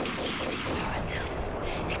 Make it easy for yourself.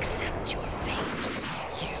 Accept your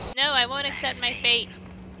fate. You, No, I won't accept my fate.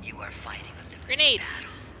 you are fighting a losing Grenade. battle.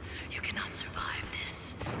 You cannot survive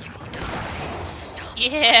this. You will die. Stop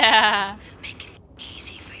Yeah! Make it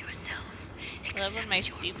easy for yourself. I love when my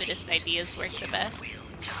Accept your stupidest fate. ideas work the best. You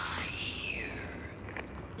will die here.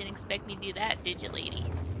 Didn't expect me to do that, did you, lady?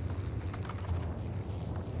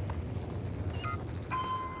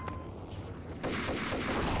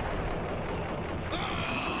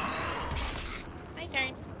 My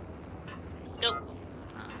turn. Let's go.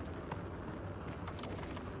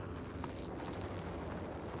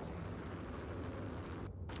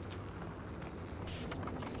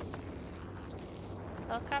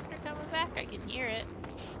 Helicopter coming back? I can hear it.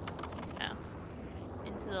 Oh.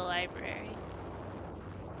 Into the library.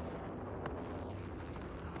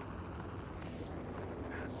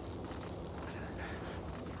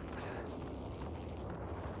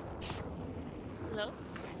 Hello?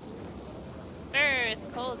 Brr, it's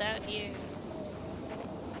cold out here.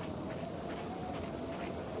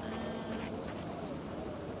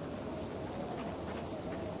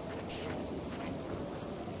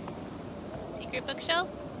 Secret bookshelf?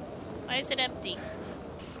 Why is it empty?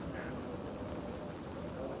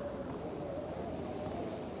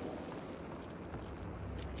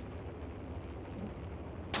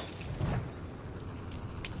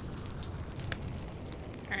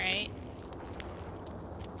 Alright.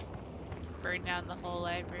 Let's burn down the whole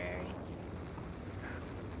library.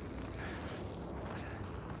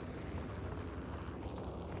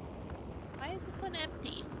 Why is this one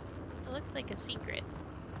empty? It looks like a secret.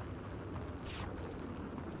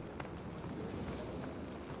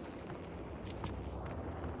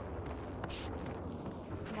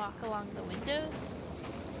 Walk along the windows?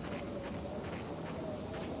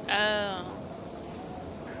 Oh.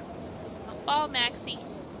 Don't fall, Maxie.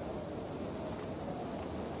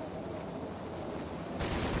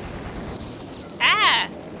 Ah!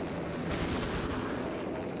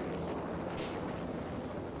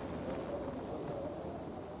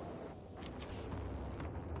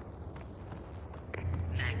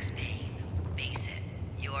 Max Payne, face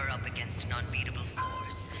it. You are up against an unbeatable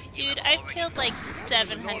force. Dude, I've killed like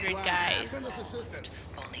 700 guys.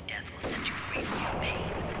 Only death will set you free from your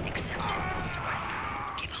pain. Accept it.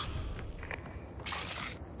 Surrender. Give up.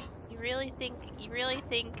 You really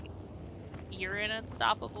think you're an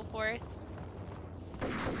unstoppable force?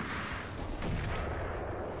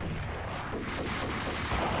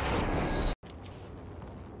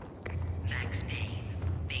 Max Payne,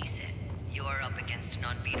 face it. You are up against an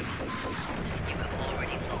unbeatable force. You have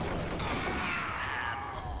already lost. You have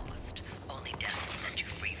lost. Only death will set you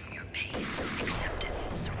free from your pain. Accept it.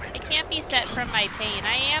 Surrender. I can't be set from my pain.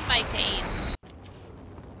 I am my pain.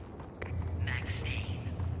 Max Payne,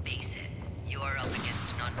 face it. You are up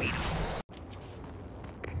against an unbeatable.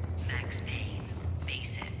 Max Payne, face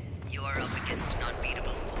it. You are up against an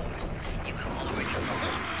unbeatable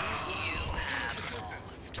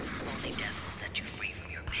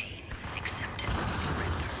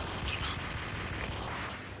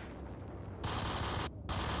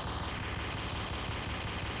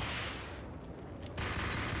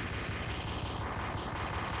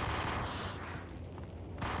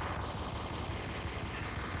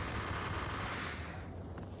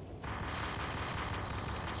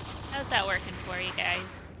How's that working for you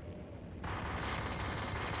guys?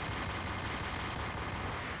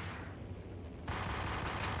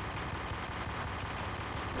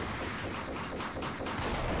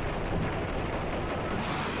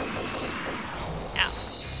 Ow.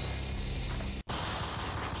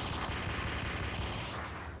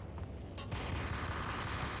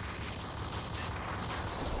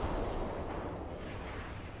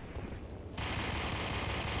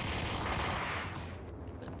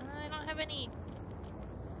 I don't have any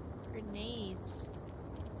grenades.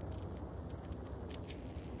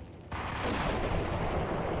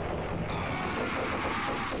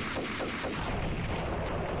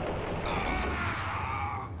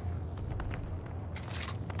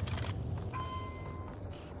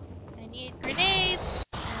 I need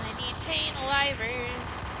grenades, and I need pain alivers.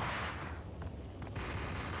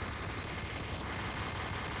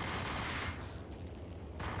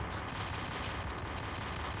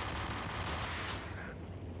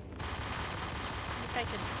 If I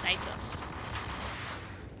can snipe them.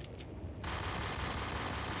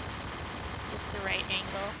 Just the right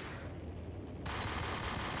angle.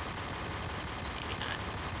 Maybe not.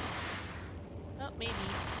 Oh, maybe.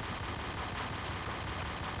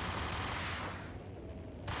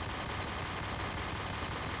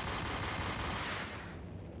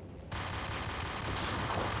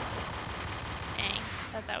 Dang,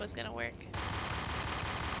 thought that was gonna work.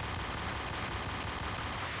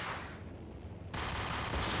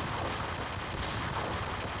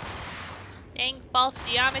 Dang, false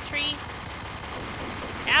geometry.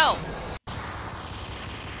 Ow!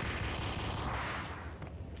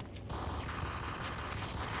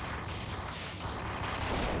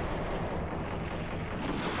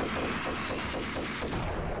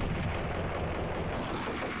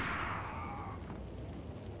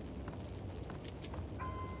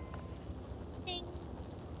 Ding.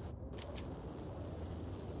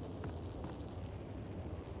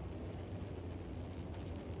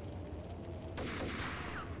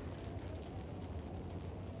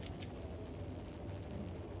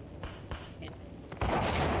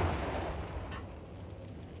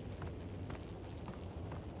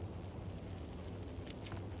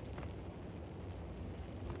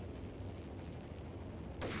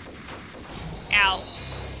 Ow.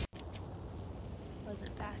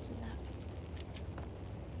 Wasn't fast enough.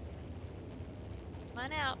 Come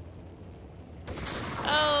on out.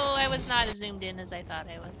 Oh, I was not as zoomed in as I thought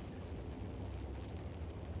I was.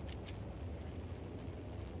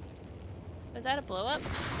 Was that a blow up?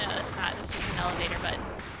 No, that's not. This was an elevator button.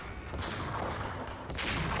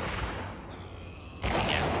 There we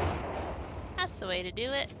go. That's the way to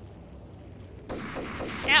do it.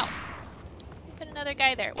 Ow! Put another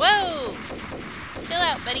guy there. Whoa! Chill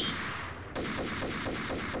out, buddy.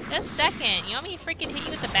 Just a second. You want me to freaking hit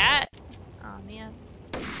you with the bat? Oh man.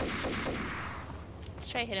 Let's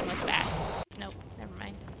try hit him with the bat. Nope, never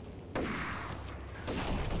mind.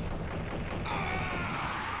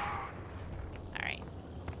 Alright.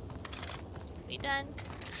 We done?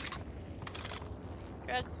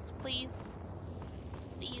 Drugs, please.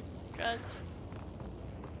 Please, drugs.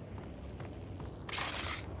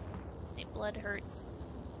 My blood hurts.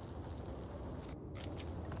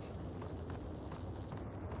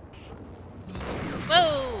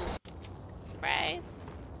 Whoa! Surprise!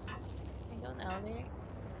 Can I go in the elevator?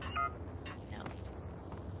 No.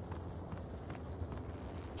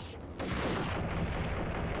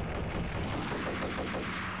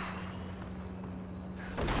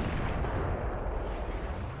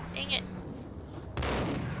 Dang it.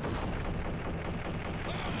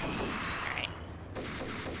 Alright.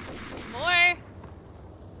 More!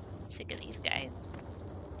 Sick of these guys.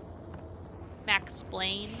 Max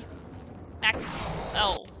Payne.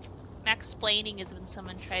 Max Playing is when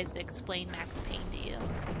someone tries to explain Max Payne to you.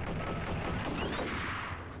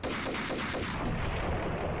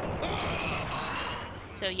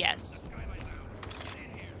 So yes.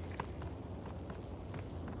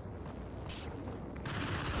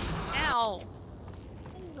 Ow!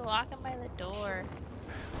 He's locking by the door.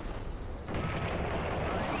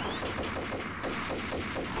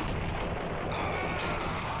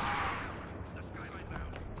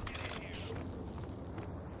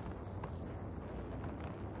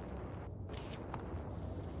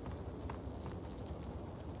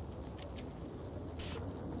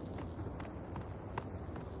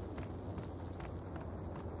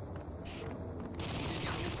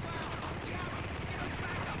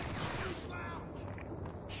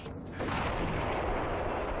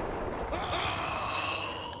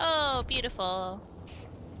 Oh, beautiful.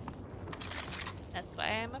 That's why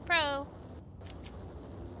I'm a pro.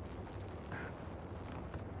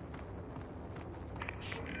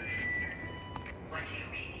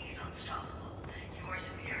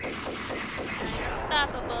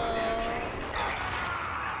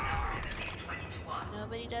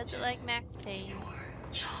 does it like Max Payne.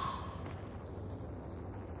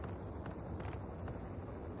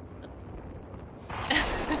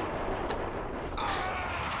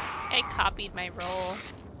 I copied my roll.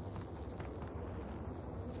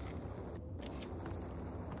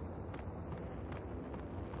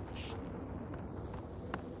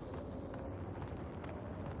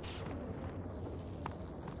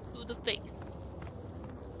 To the face.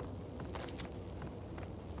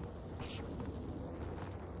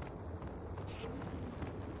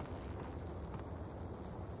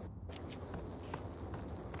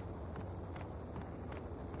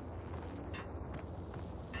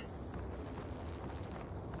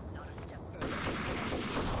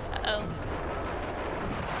 Uh-oh.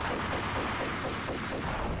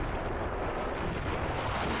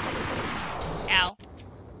 Ow.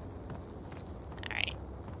 Alright.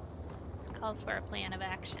 This calls for a plan of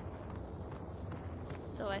action.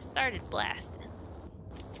 So I started blasting.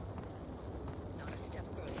 Not a step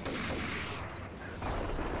further.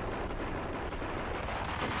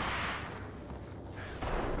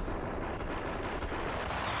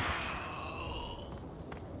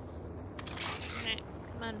 Alright,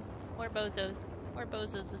 come on. More bozos. More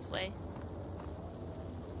bozos this way.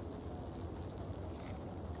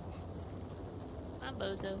 Come on,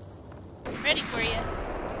 bozos. I'm ready for you.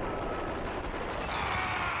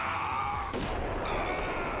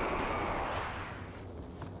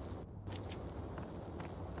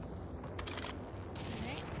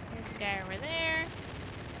 Alright, there's a guy over there.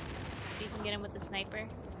 You can get him with the sniper.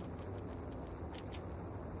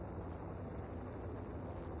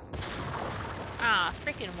 Ah,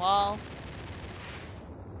 frickin' wall.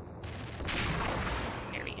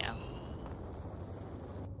 Here we go.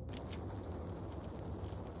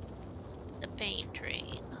 The pain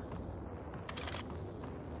train.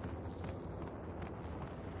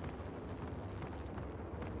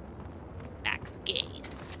 Max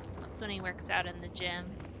gains. That's when he works out in the gym.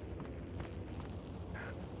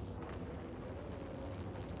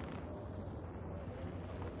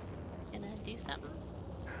 Can I do something?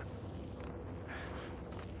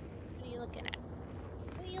 What are you looking at?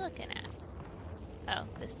 What are you looking at? Oh,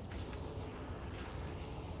 this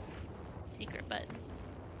secret button.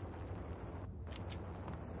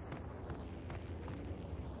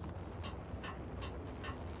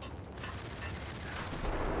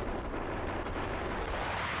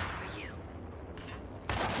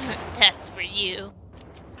 That's for you.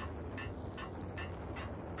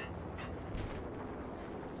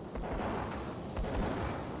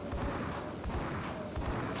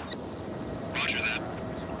 Roger that.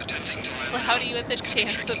 Attempting to land. How do you have the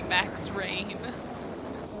chance of Max Rain?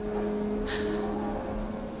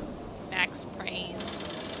 Max Payne.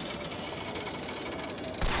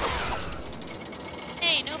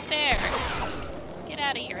 Hey, no fair. Get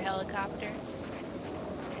out of here, helicopter.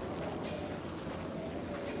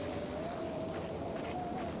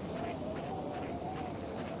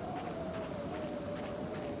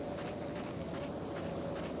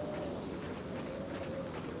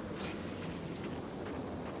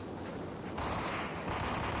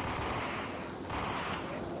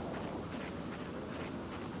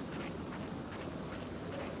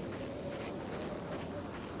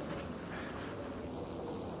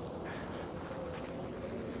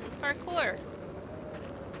 Parkour.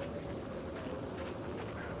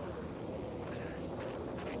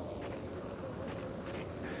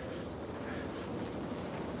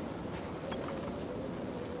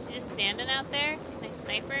 Is he just standing out there? Can I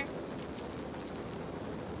sniper?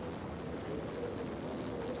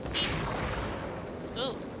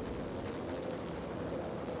 Ooh.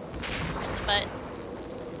 The butt.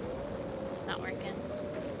 It's not working.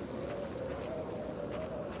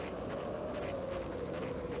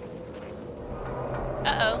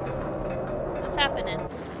 Uh-oh. What's happening?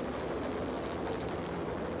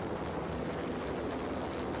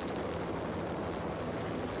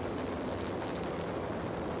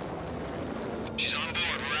 She's on board.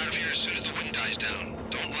 We're out of here as soon as the wind dies down.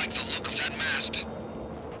 Don't like the look of that mast.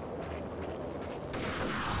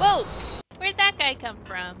 Whoa! Where'd that guy come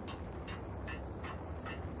from?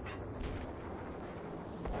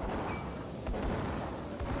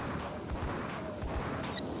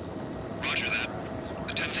 Roger that.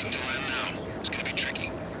 Attempting to land now. It's gonna be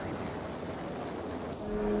tricky.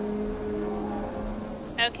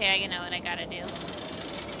 Okay, I know what I gotta do.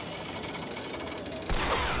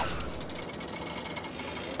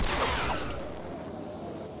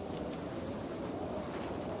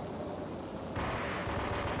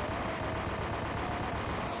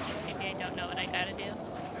 Maybe I don't know what I gotta do.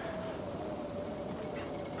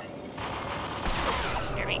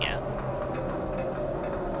 Here we go.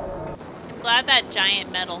 glad that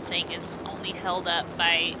giant metal thing is only held up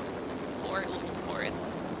by 4 little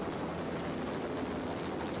cords.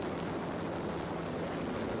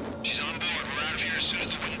 She's on board. We're out of here as soon as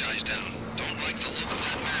the wind dies down. Don't like the look of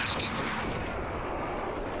that mast.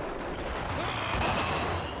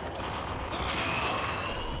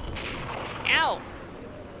 Ow!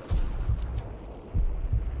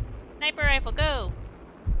 Sniper rifle, go!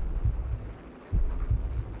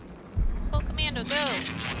 Full commando, go!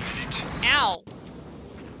 Ow!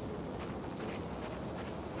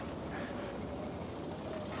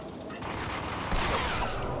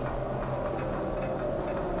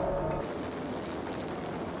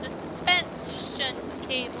 The suspension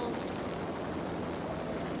cables.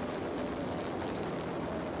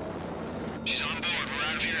 She's on board. We're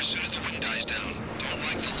out of here as soon as the wind dies down. Don't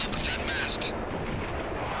like the look of that mast.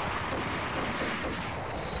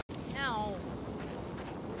 Ow.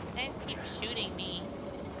 You guys keep shooting me.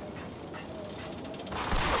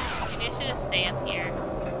 Maybe I should just stay up here.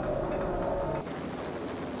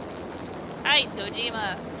 Hide,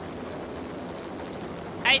 Kojima!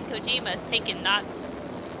 Hide, Kojima's taking nuts.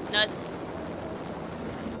 Nuts.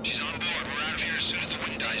 She's on board. We're out of here as soon as the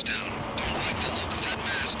wind dies down. Don't like the look of that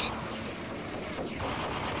mast.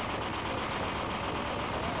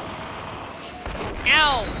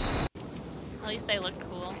 Ow! At least I look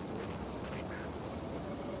cool.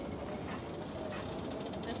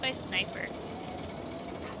 What if I sniper?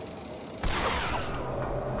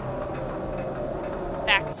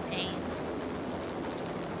 Max Payne.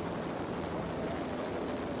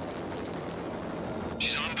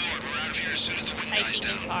 She's on board. We're out of here as soon as the wind dies Hiking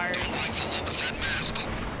down. is hard. Don't like the look of that mast.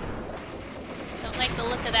 Don't like the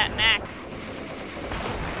look of that Max.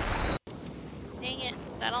 Dang it.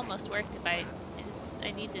 That almost worked if I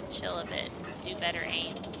need to chill a bit and do better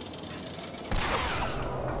aim.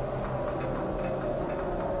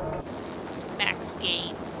 Max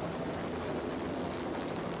Games.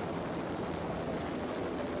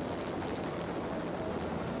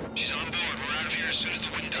 She's on board. We're out of here as soon as the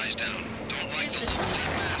wind dies down. Don't like the look of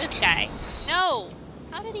that mast. This guy. No!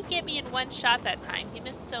 How did he get me in one shot that time? He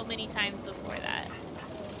missed so many times before that.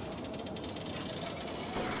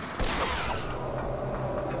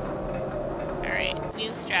 Alright,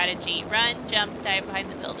 new strategy. Run, jump, dive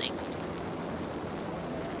behind the building.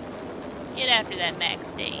 Get after that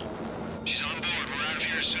Max Day. She's on board. We're out of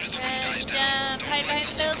here as soon as the wind Run, dies down. jump, Don't hide like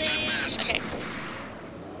behind the the look of building. that mast. Okay.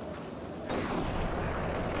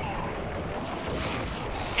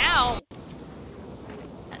 Ow!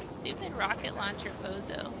 That stupid rocket launcher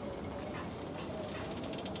bozo.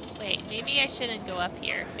 Wait, maybe I shouldn't go up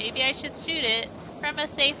here. Maybe I should shoot it from a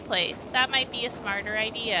safe place. That might be a smarter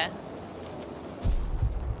idea.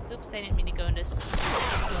 Oops, I didn't mean to go into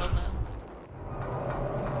slow-mo.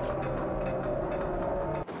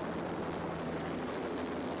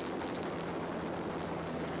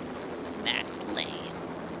 Max Lane.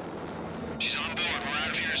 She's on board. We're out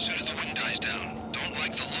of here as soon as the wind dies down. Don't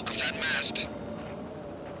like the look of that mast.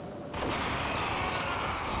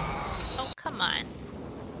 Oh, come on.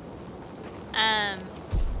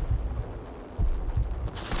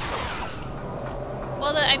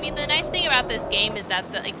 Well, I mean, the nice thing about this game is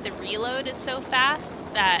that the reload is so fast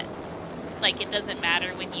that, like, it doesn't matter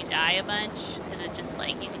when you die a bunch, because it just,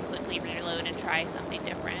 like, you can quickly reload and try something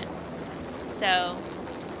different. So,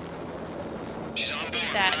 She's on board.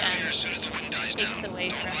 that, We're out of here as soon as the wind dies takes down. away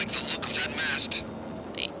Don't from... like the look of that mast.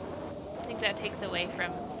 Wait. I think that takes away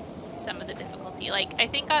from some of the difficulty. Like, I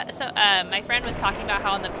think, my friend was talking about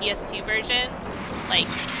how in the PS2 version, like,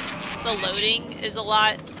 the loading is a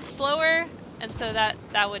lot slower, and so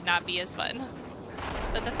that would not be as fun.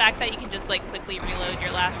 But the fact that you can just, like, quickly reload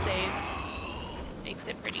your last save makes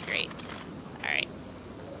it pretty great. Alright.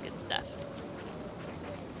 Good stuff.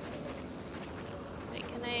 Wait,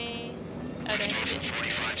 can I... Oh, do I need it?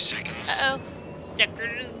 45 seconds. Uh-oh.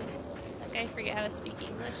 Suckers. Okay, I forget how to speak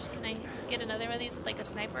English. Can I get another one of these with, like, a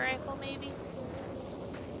sniper rifle, maybe?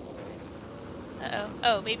 Uh-oh.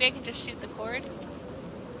 Oh, maybe I can just shoot the cord?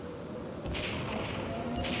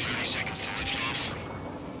 30 seconds to lift off.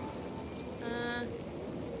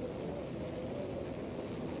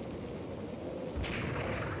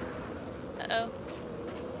 Uh-oh.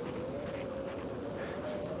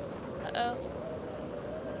 Uh-oh.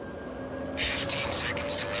 15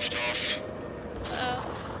 seconds to lift off. Uh-oh.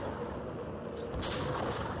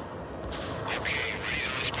 Okay, ready to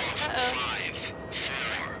lift off. Uh-oh. 5, 4,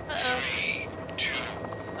 Uh-oh. 3, 2,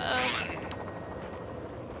 Uh-oh.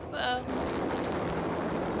 1. Uh-oh.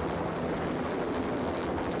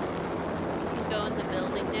 You can go in the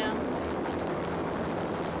building now.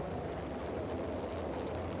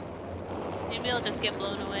 Maybe I'll just get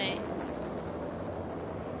blown away.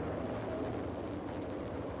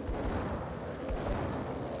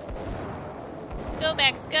 Go,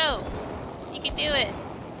 Max, go! You can do it!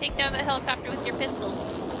 Take down the helicopter with your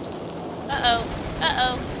pistols. Uh-oh.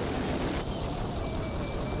 Uh-oh.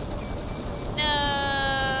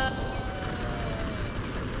 No!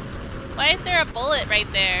 Why is there a bullet right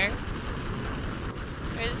there?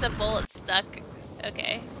 Or is the bullet stuck?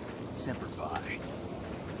 Okay. Semper Fi.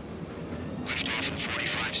 Lift off in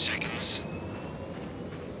 45 seconds.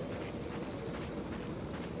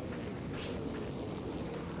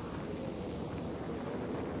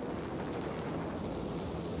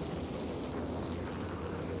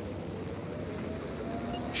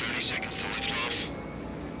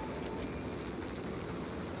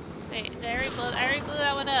 Wait, I already blew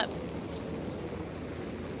that one up.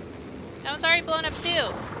 That one's already blown up too.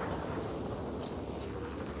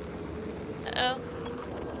 Uh-oh.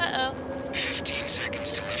 Uh-oh. 15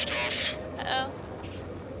 seconds to lift off. Uh-oh.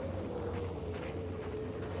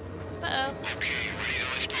 Uh-oh. Okay, ready to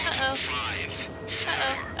lift off. Uh-oh. 5, 4,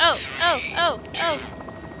 Uh-oh. Oh, 3, oh, oh, oh. 2,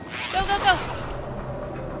 Go, go, go.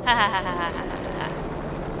 Ha ha ha ha ha ha.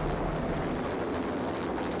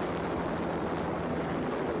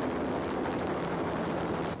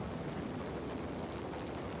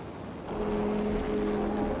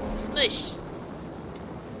 Smush.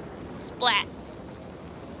 Splat.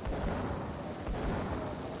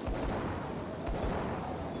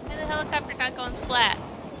 Why the helicopter not going splat?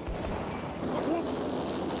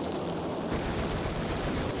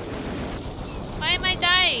 Why am I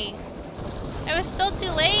dying? I was still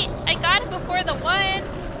too late. I got it before the one.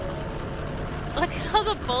 Look at how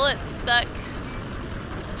the bullets stuck.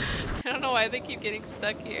 I don't know why they keep getting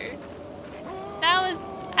stuck here. That was...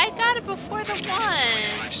 I got it before the one.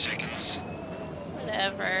 5 seconds.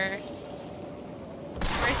 Whatever.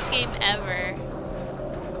 Worst game ever.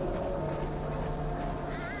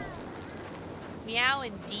 Meow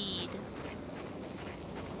indeed.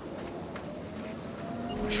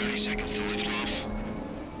 30 seconds to lift off.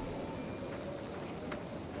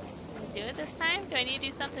 Can we do it this time? Do I need to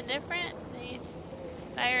do something different? Do I need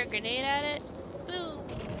to fire a grenade at it? Boom.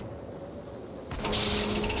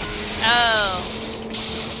 Oh.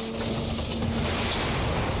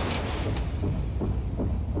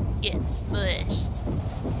 Get smushed.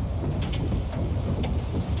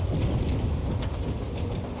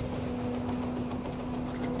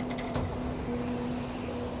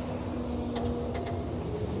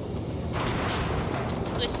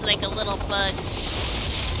 Squished like a little bug.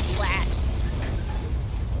 Splat.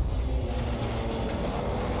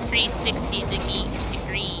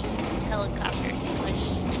 360-degree helicopter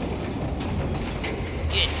smush.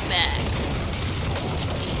 Get maxed.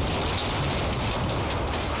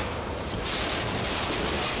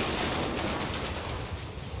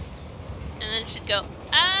 And then it should go,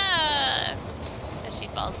 ah! As she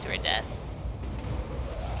falls to her death.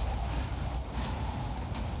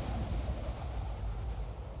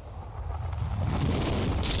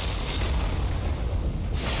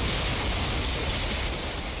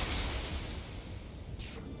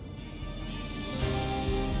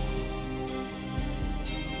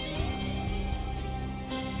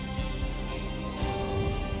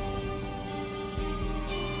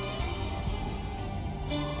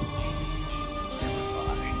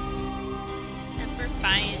 Semper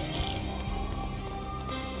Fi indeed.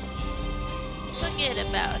 Forget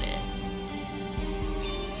about it.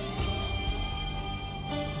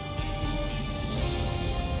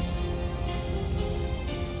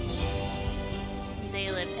 They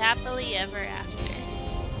lived happily ever after.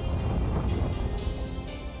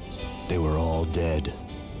 They were all dead.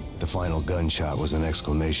 The final gunshot was an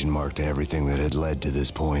exclamation mark to everything that had led to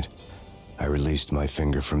this point. I released my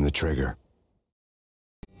finger from the trigger.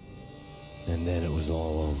 And then it was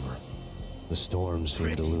all over. The storm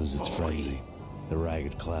seemed to lose its frenzy. The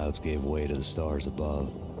ragged clouds gave way to the stars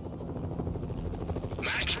above.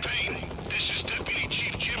 Max Payne, this is Deputy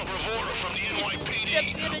Chief Jim Bravura from the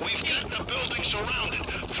NYPD. We've got the building surrounded.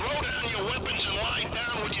 Throw down your weapons and lie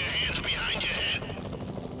down with your hands behind your head.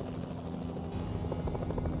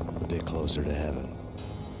 A bit closer to heaven.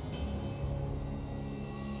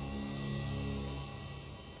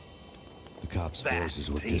 The cops' voices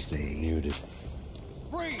were distant and muted.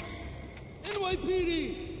 Freeze!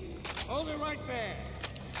 NYPD! Hold it right there!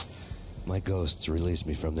 My ghosts released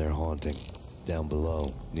me from their haunting. Down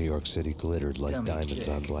below, New York City glittered like diamonds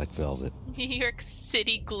on black velvet. New York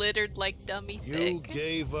City glittered like dummy thick. You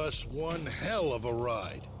gave us one hell of a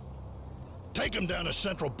ride. Take him down to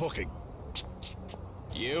Central Booking.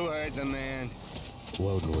 You heard the man.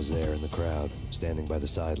 Woden was there in the crowd, standing by the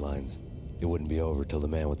sidelines. It wouldn't be over till the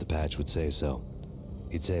man with the patch would say so.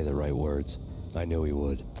 He'd say the right words. I knew he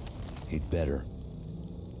would. He'd better.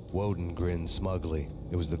 Woden grinned smugly.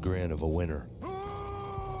 It was the grin of a winner.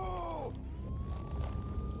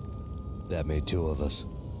 That made two of us.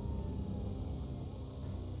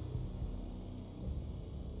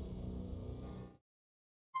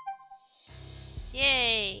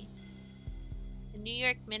 Yay! The New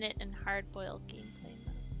York Minute and hard-boiled gameplay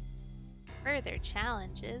mode. Further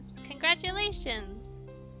challenges. Congratulations!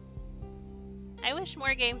 I wish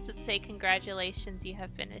more games would say congratulations, you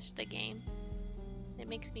have finished the game. It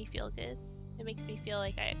makes me feel good. It makes me feel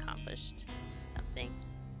like I accomplished something.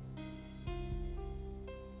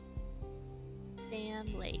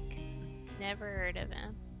 Sam Lake. Never heard of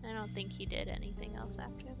him. I don't think he did anything else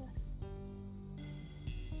after this.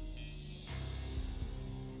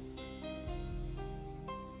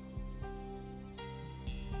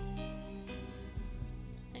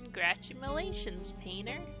 Congratulations,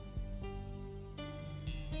 Painter.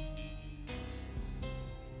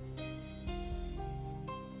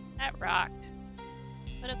 That rocked.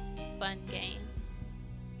 What a fun game.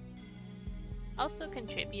 Also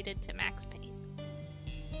contributed to Max Payne.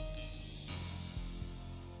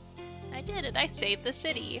 I did it. I saved the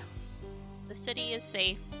city. The city is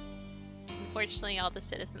safe. Unfortunately, all the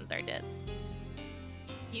citizens are dead.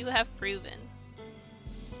 You have proven.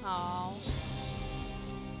 Aww.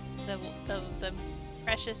 The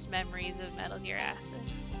precious memories of Metal Gear Acid.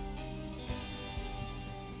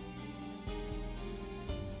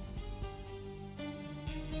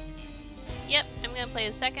 Yep, I'm gonna play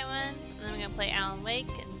the second one, and then I'm gonna play Alan Wake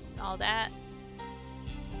and all that.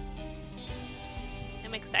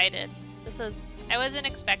 I'm excited. I wasn't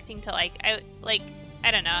expecting to I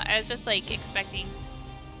don't know, I was just like expecting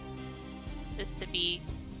this to be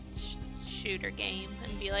shooter game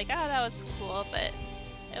and be like, oh, that was cool, but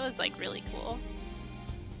it was like really cool.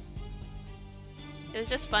 It was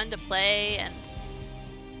just fun to play, and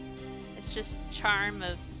it's just charm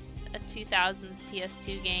of a 2000s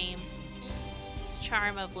PS2 game. It's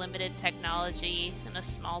charm of limited technology and a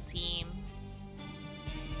small team.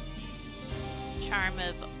 Charm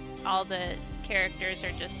of all the characters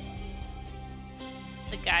are just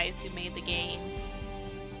the guys who made the game.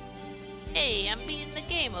 Hey, I'm beating the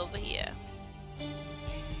game over here.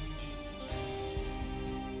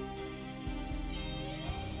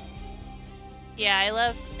 Yeah, I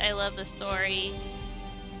love the story,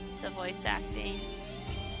 the voice acting.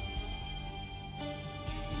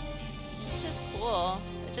 It's just cool.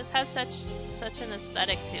 It just has such an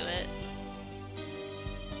aesthetic to it.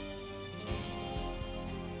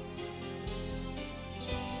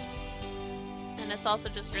 And it's also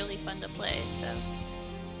just really fun to play, so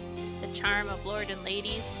the charm of Lord and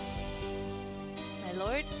Ladies. My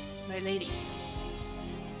lord, my lady.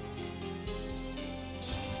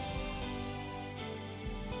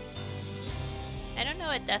 I don't know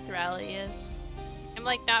what Death Rally is. I'm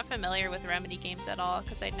like not familiar with Remedy games at all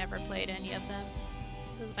because I'd never played any of them.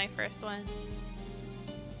 This is my first one.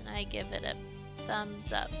 And I give it a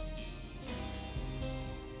thumbs up.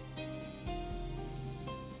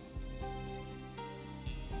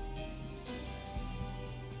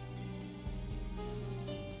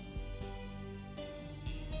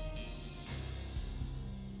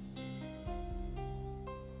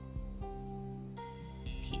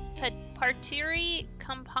 Parturi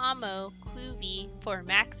Campamo Cluvi for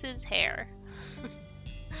Max's hair.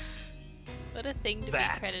 What a thing to be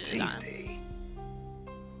credited on.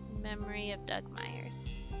 Memory of Doug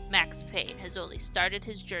Myers. Max Payne has only started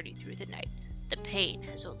his journey through the night. The pain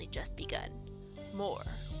has only just begun. More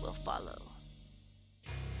will follow.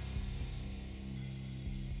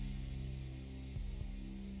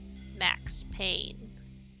 Max Payne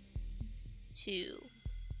 2.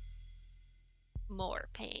 More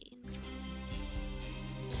pain.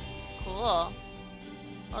 Cool.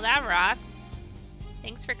 Well, that rocked.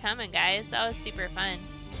 Thanks for coming, guys. That was super fun.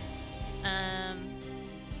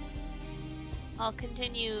 I'll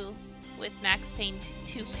continue with Max Payne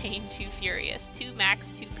 2 Pain 2 Furious. 2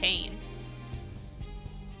 Max 2 Pain.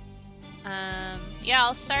 Yeah,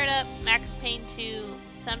 I'll start up Max Payne 2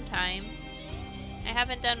 sometime. I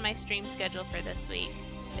haven't done my stream schedule for this week.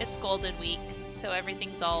 It's Golden Week, so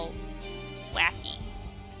everything's all wacky.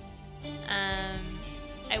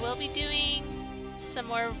 I will be doing some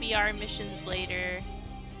more VR missions later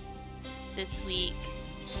this week,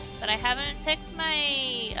 but I haven't picked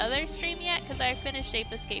my other stream yet because I finished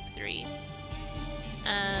Ape Escape 3.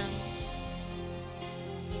 I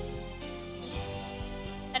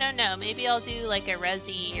don't know, maybe I'll do like a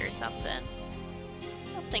Resi or something.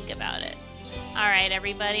 I'll think about it. Alright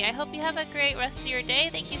everybody, I hope you have a great rest of your day.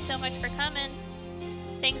 Thank you so much for coming.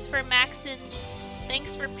 Thanks for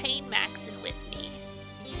Pain Maxing with me.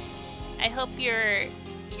 I hope your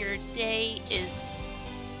your day is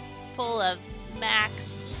full of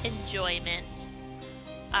max enjoyment.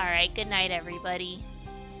 Alright, good night, everybody.